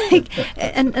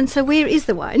and so where is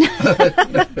the wine?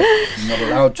 I'm not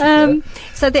allowed to.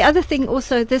 So the other thing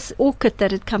also, this orchid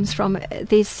that it comes from,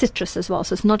 there's citrus as well.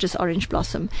 So it's not just orange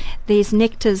blossom. There's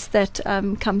nectars that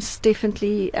comes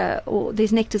definitely, or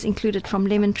there's nectars included from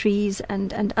lemon trees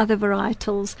and other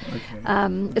varietals.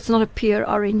 Okay. It's not a pure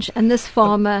orange. And this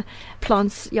farmer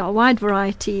plants a wide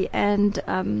variety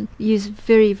and use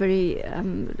very, very,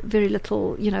 very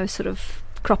little, sort of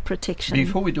crop protection.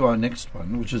 Before we do our next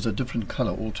one, which is a different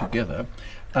colour altogether,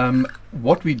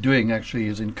 what we're doing actually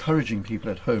is encouraging people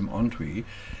at home, aren't we,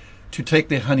 to take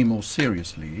their honey more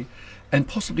seriously and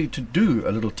possibly to do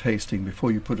a little tasting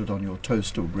before you put it on your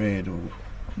toast or bread or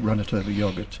run it over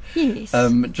yogurt. Yes.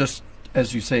 Just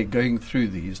as you say, going through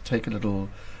these, take a little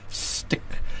stick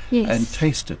Yes. and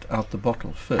taste it out the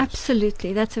bottle first.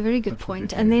 Absolutely, that's a very good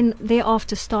point. Absolutely. And then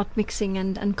thereafter start mixing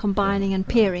and combining and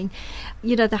pairing.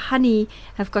 You know, the honey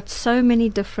have got so many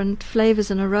different flavors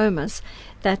and aromas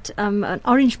that an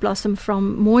orange blossom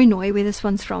from Moinoi, where this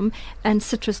one's from, and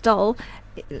citrus dal,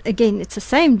 again, it's the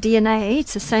same DNA,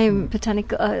 it's the same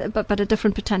botanical, but a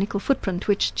different botanical footprint,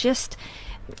 which just,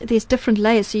 there's different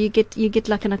layers. So you get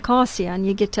like an acacia, and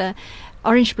you get a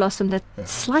orange blossom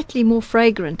that's slightly more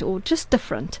fragrant or just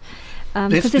different.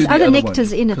 Let's Because do there's the other other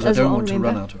nectars one, in it 'cause as I don't well. want remember?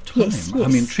 to run out of time. Yes, I'm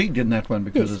yes. intrigued in that one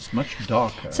because Yes. it's much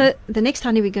darker. So the next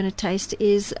honey we're going to taste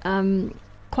is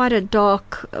quite a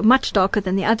dark, much darker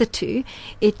than the other two.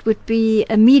 It would be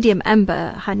a medium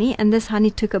amber honey, and this honey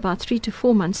took about 3 to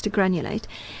 4 months to granulate.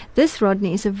 This,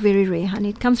 Rodney, is a very rare honey.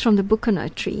 It comes from the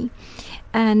bucanote tree.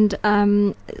 And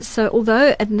so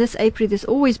although in this apiary there's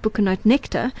always bucanote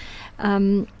nectar,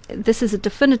 this is a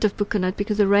definitive bucanote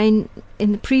because the rain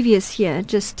in the previous year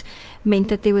just meant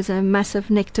that there was a massive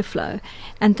nectar flow.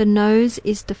 And the nose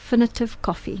is definitive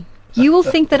coffee. You will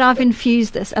think that I've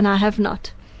infused this, and I have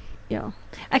not. Yeah.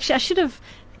 Actually, I should have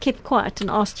kept quiet and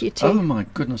asked you to. Oh my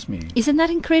goodness me. Isn't that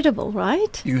incredible,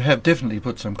 right? You have definitely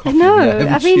put some coffee No, in there,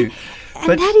 haven't I mean, you? and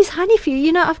But that is honey for you.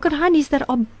 You know, I've got honeys that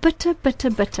are bitter, bitter,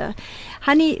 bitter.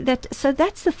 Honey so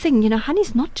that's the thing, you know,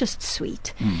 honey's not just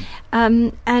sweet.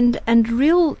 And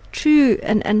real, true,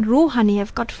 and raw honey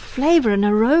have got flavor and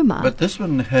aroma. But this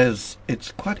one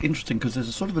it's quite interesting because there's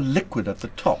a sort of a liquid at the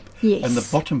top. Yes. And the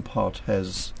bottom part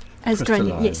has As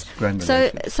crystallized,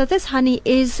 granulated. So this honey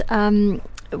is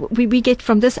we get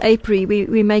from this apiary,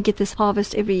 we may get this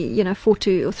harvest every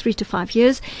 3 to 5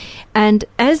 years, and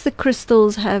as the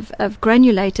crystals have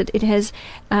granulated, it has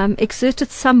exerted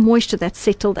some moisture that's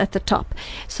settled at the top.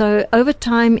 So over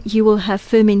time you will have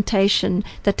fermentation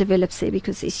that develops there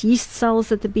because there's yeast cells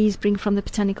that the bees bring from the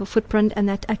botanical footprint, and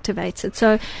that activates it.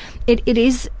 So it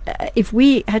is if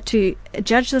we had to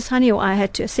judge this honey, or I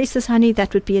had to assess this honey,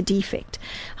 that would be a defect.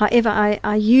 However,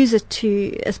 I use it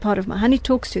as part of my honey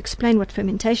talks to explain what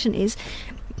fermentation is.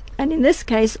 And in this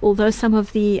case, although some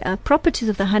of the properties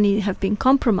of the honey have been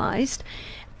compromised,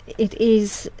 it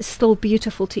is still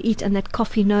beautiful to eat, and that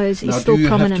coffee nose is Now, still do you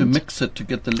prominent. have to mix it to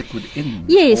get the liquid in?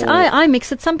 Yes, Or- I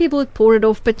mix it. Some people would pour it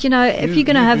off, but if you're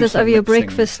going to you have do this some over your mixing.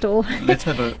 breakfast, or Let's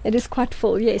have a... it is quite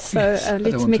full, yes. So Yes, I don't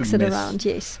let's want mix to it mess. around,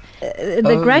 yes. Oh,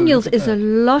 The granules look at is a that.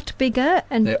 lot bigger,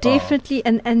 and They are. definitely,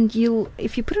 and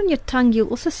if you put on your tongue, you'll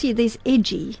also see there's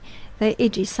edgy. They're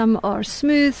edgy. Some are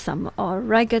smooth, some are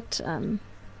ragged.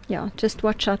 Just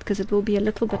watch out because it will be a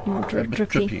little bit more bit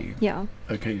drippy. drippy. Yeah.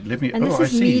 Okay, let me... And this I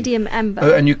is see. medium amber.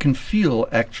 Oh, and you can feel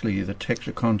actually the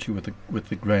texture, can't you, with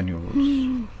the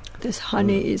granules? This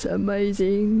honey is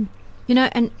amazing.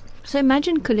 And so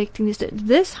imagine collecting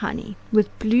this honey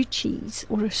with blue cheese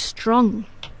or a strong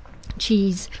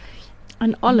cheese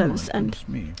and olives Oh, my and goodness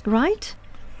me. right?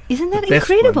 Isn't that The best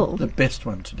incredible? one, the best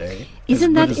one today.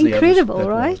 Isn't as that good as the others incredible, that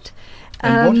was. right?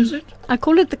 And what is it? I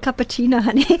call it the cappuccino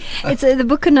honey. It's the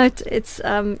bucanote. It's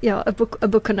a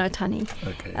bucanote honey.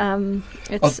 Okay.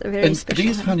 It's a very and special.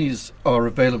 these honey. honeys are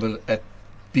available at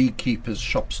beekeepers'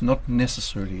 shops, not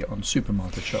necessarily on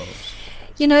supermarket shelves.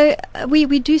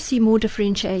 We do see more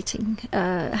differentiating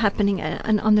happening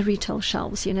and on the retail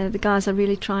shelves. The guys are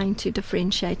really trying to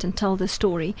differentiate and tell the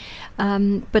story.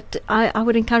 But I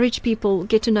would encourage people,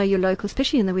 get to know your local,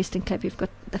 especially in the Western Cape. You've got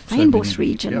the Fynbos many,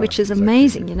 region, yeah, which is exactly.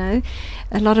 amazing.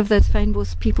 A lot of those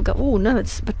Fynbos people go, oh no,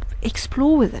 but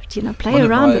explore with it. Play One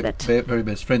around of with my it. very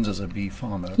best friends is a bee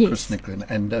farmer, Yes. Chris Nicklin,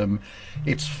 and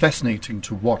it's fascinating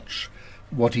to watch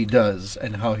what he does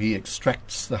and how he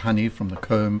extracts the honey from the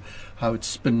comb, how it's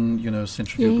spun,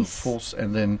 centrifugal Yes. force,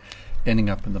 and then ending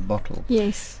up in the bottle.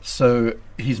 Yes. So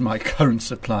he's my current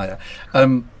supplier.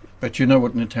 But you know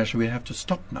what, Natasha, we have to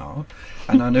stop now.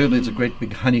 And I know there's a great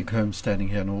big honeycomb standing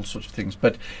here and all sorts of things.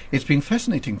 But it's been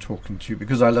fascinating talking to you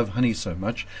because I love honey so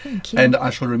much. Thank you. And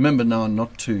I shall remember now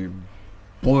not to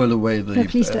boil away the... No,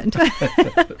 please don't.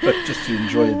 but just to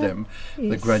enjoy them, the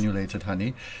Yes. granulated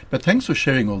honey. But thanks for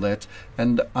sharing all that.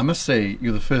 And I must say,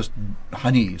 you're the first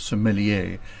honey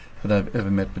sommelier that I've ever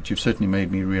met, but you've certainly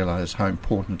made me realize how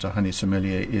important a honey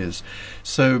sommelier is.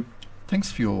 So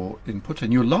thanks for your input.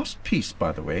 And your last piece,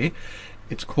 by the way,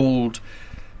 it's called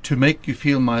To Make You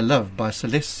Feel My Love by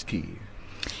Selesky.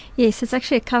 Yes, it's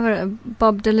actually a cover.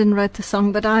 Bob Dylan wrote the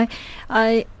song, but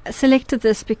I selected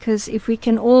this because if we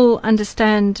can all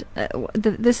understand,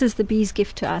 this is the bee's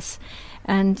gift to us.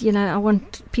 And, I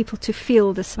want people to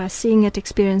feel this by seeing it,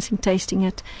 experiencing, tasting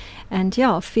it. And,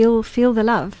 feel the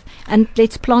love. And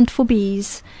let's plant for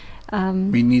bees.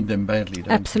 We need them badly, don't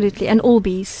we? Absolutely. And all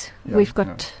bees. Yeah, We've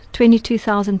got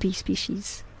 22,000 bee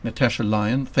species. Natasha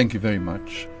Lyon, thank you very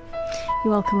much.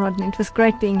 You're welcome, Rodney. It was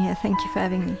great being here. Thank you for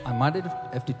having me. I might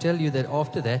have to tell you that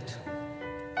after that,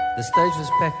 the stage was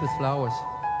packed with flowers.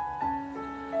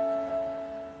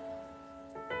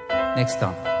 Next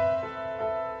time.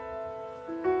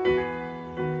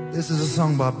 This is a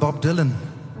song by Bob Dylan.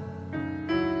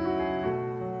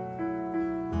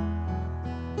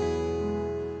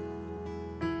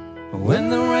 When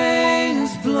the rain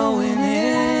is blowing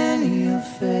in your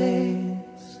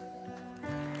face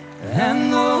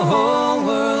and the whole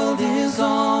world is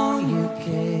on your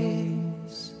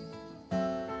case,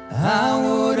 I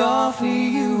would offer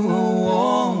you a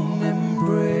warm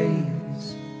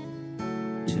embrace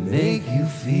to make you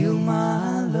feel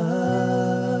my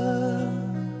love.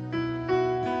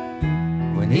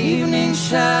 When evening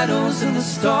shadows and the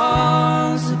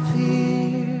stars appear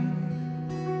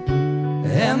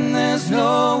and there's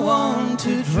no one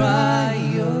to dry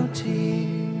your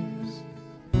tears,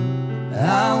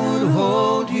 I would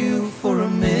hold you for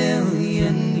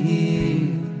 1,000,000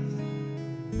 years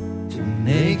to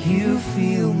make you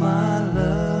feel my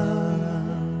love.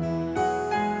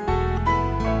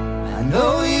 I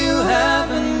know you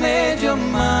haven't made your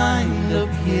mind up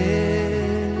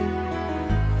yet,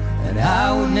 and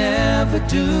I will never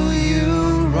do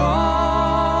you wrong.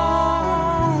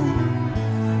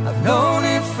 I've known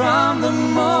it from the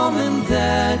moment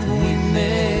that we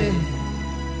met.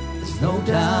 There's no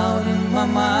doubt in my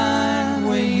mind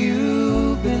where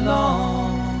you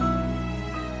belong.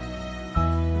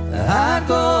 I'd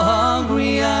go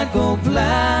hungry, I'd go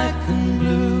black and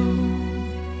blue,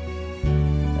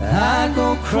 I'd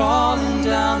go crawling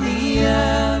down the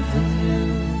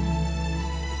avenue.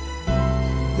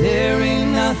 There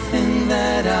ain't nothing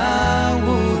that I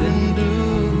wouldn't do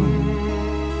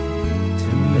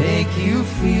to make you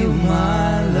feel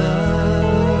my love.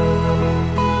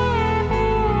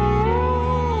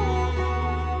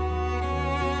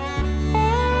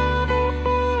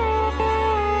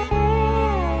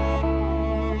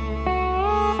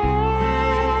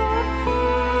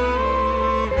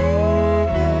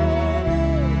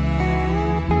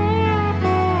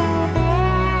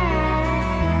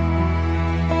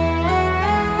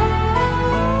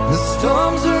 The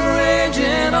storms are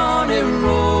raging on a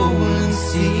rolling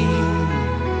sea,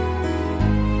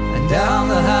 and down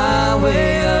the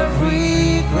highway of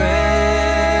regret,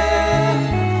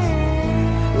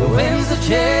 the winds of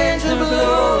change are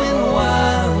blowing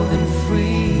wild and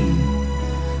free,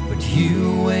 but you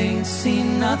ain't seen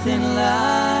nothing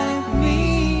like me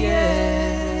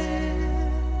yet.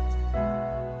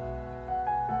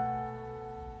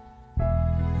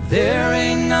 There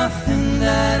ain't nothing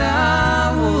that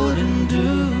I wouldn't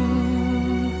do.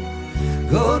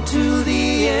 Go to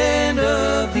the end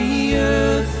of the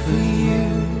earth for you,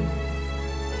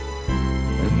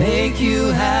 and make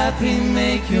you happy,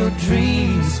 make your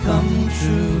dreams come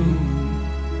true,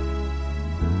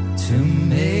 to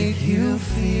make you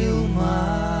feel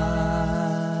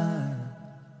my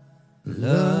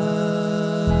love.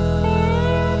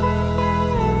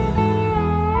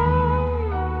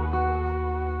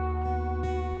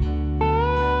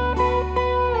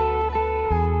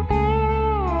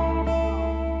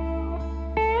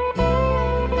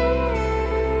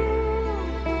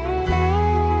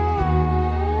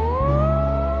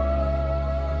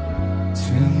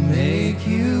 To make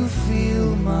you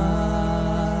feel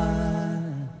my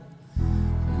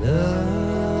love.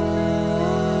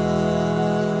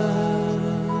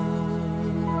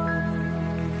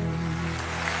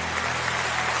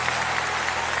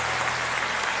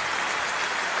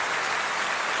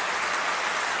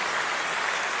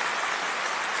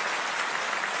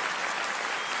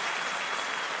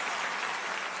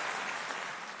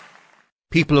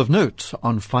 People of Note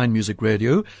on Fine Music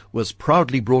Radio was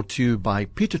proudly brought to you by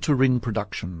Peter Turin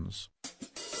Productions.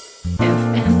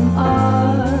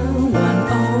 FMR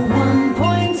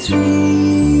 101.3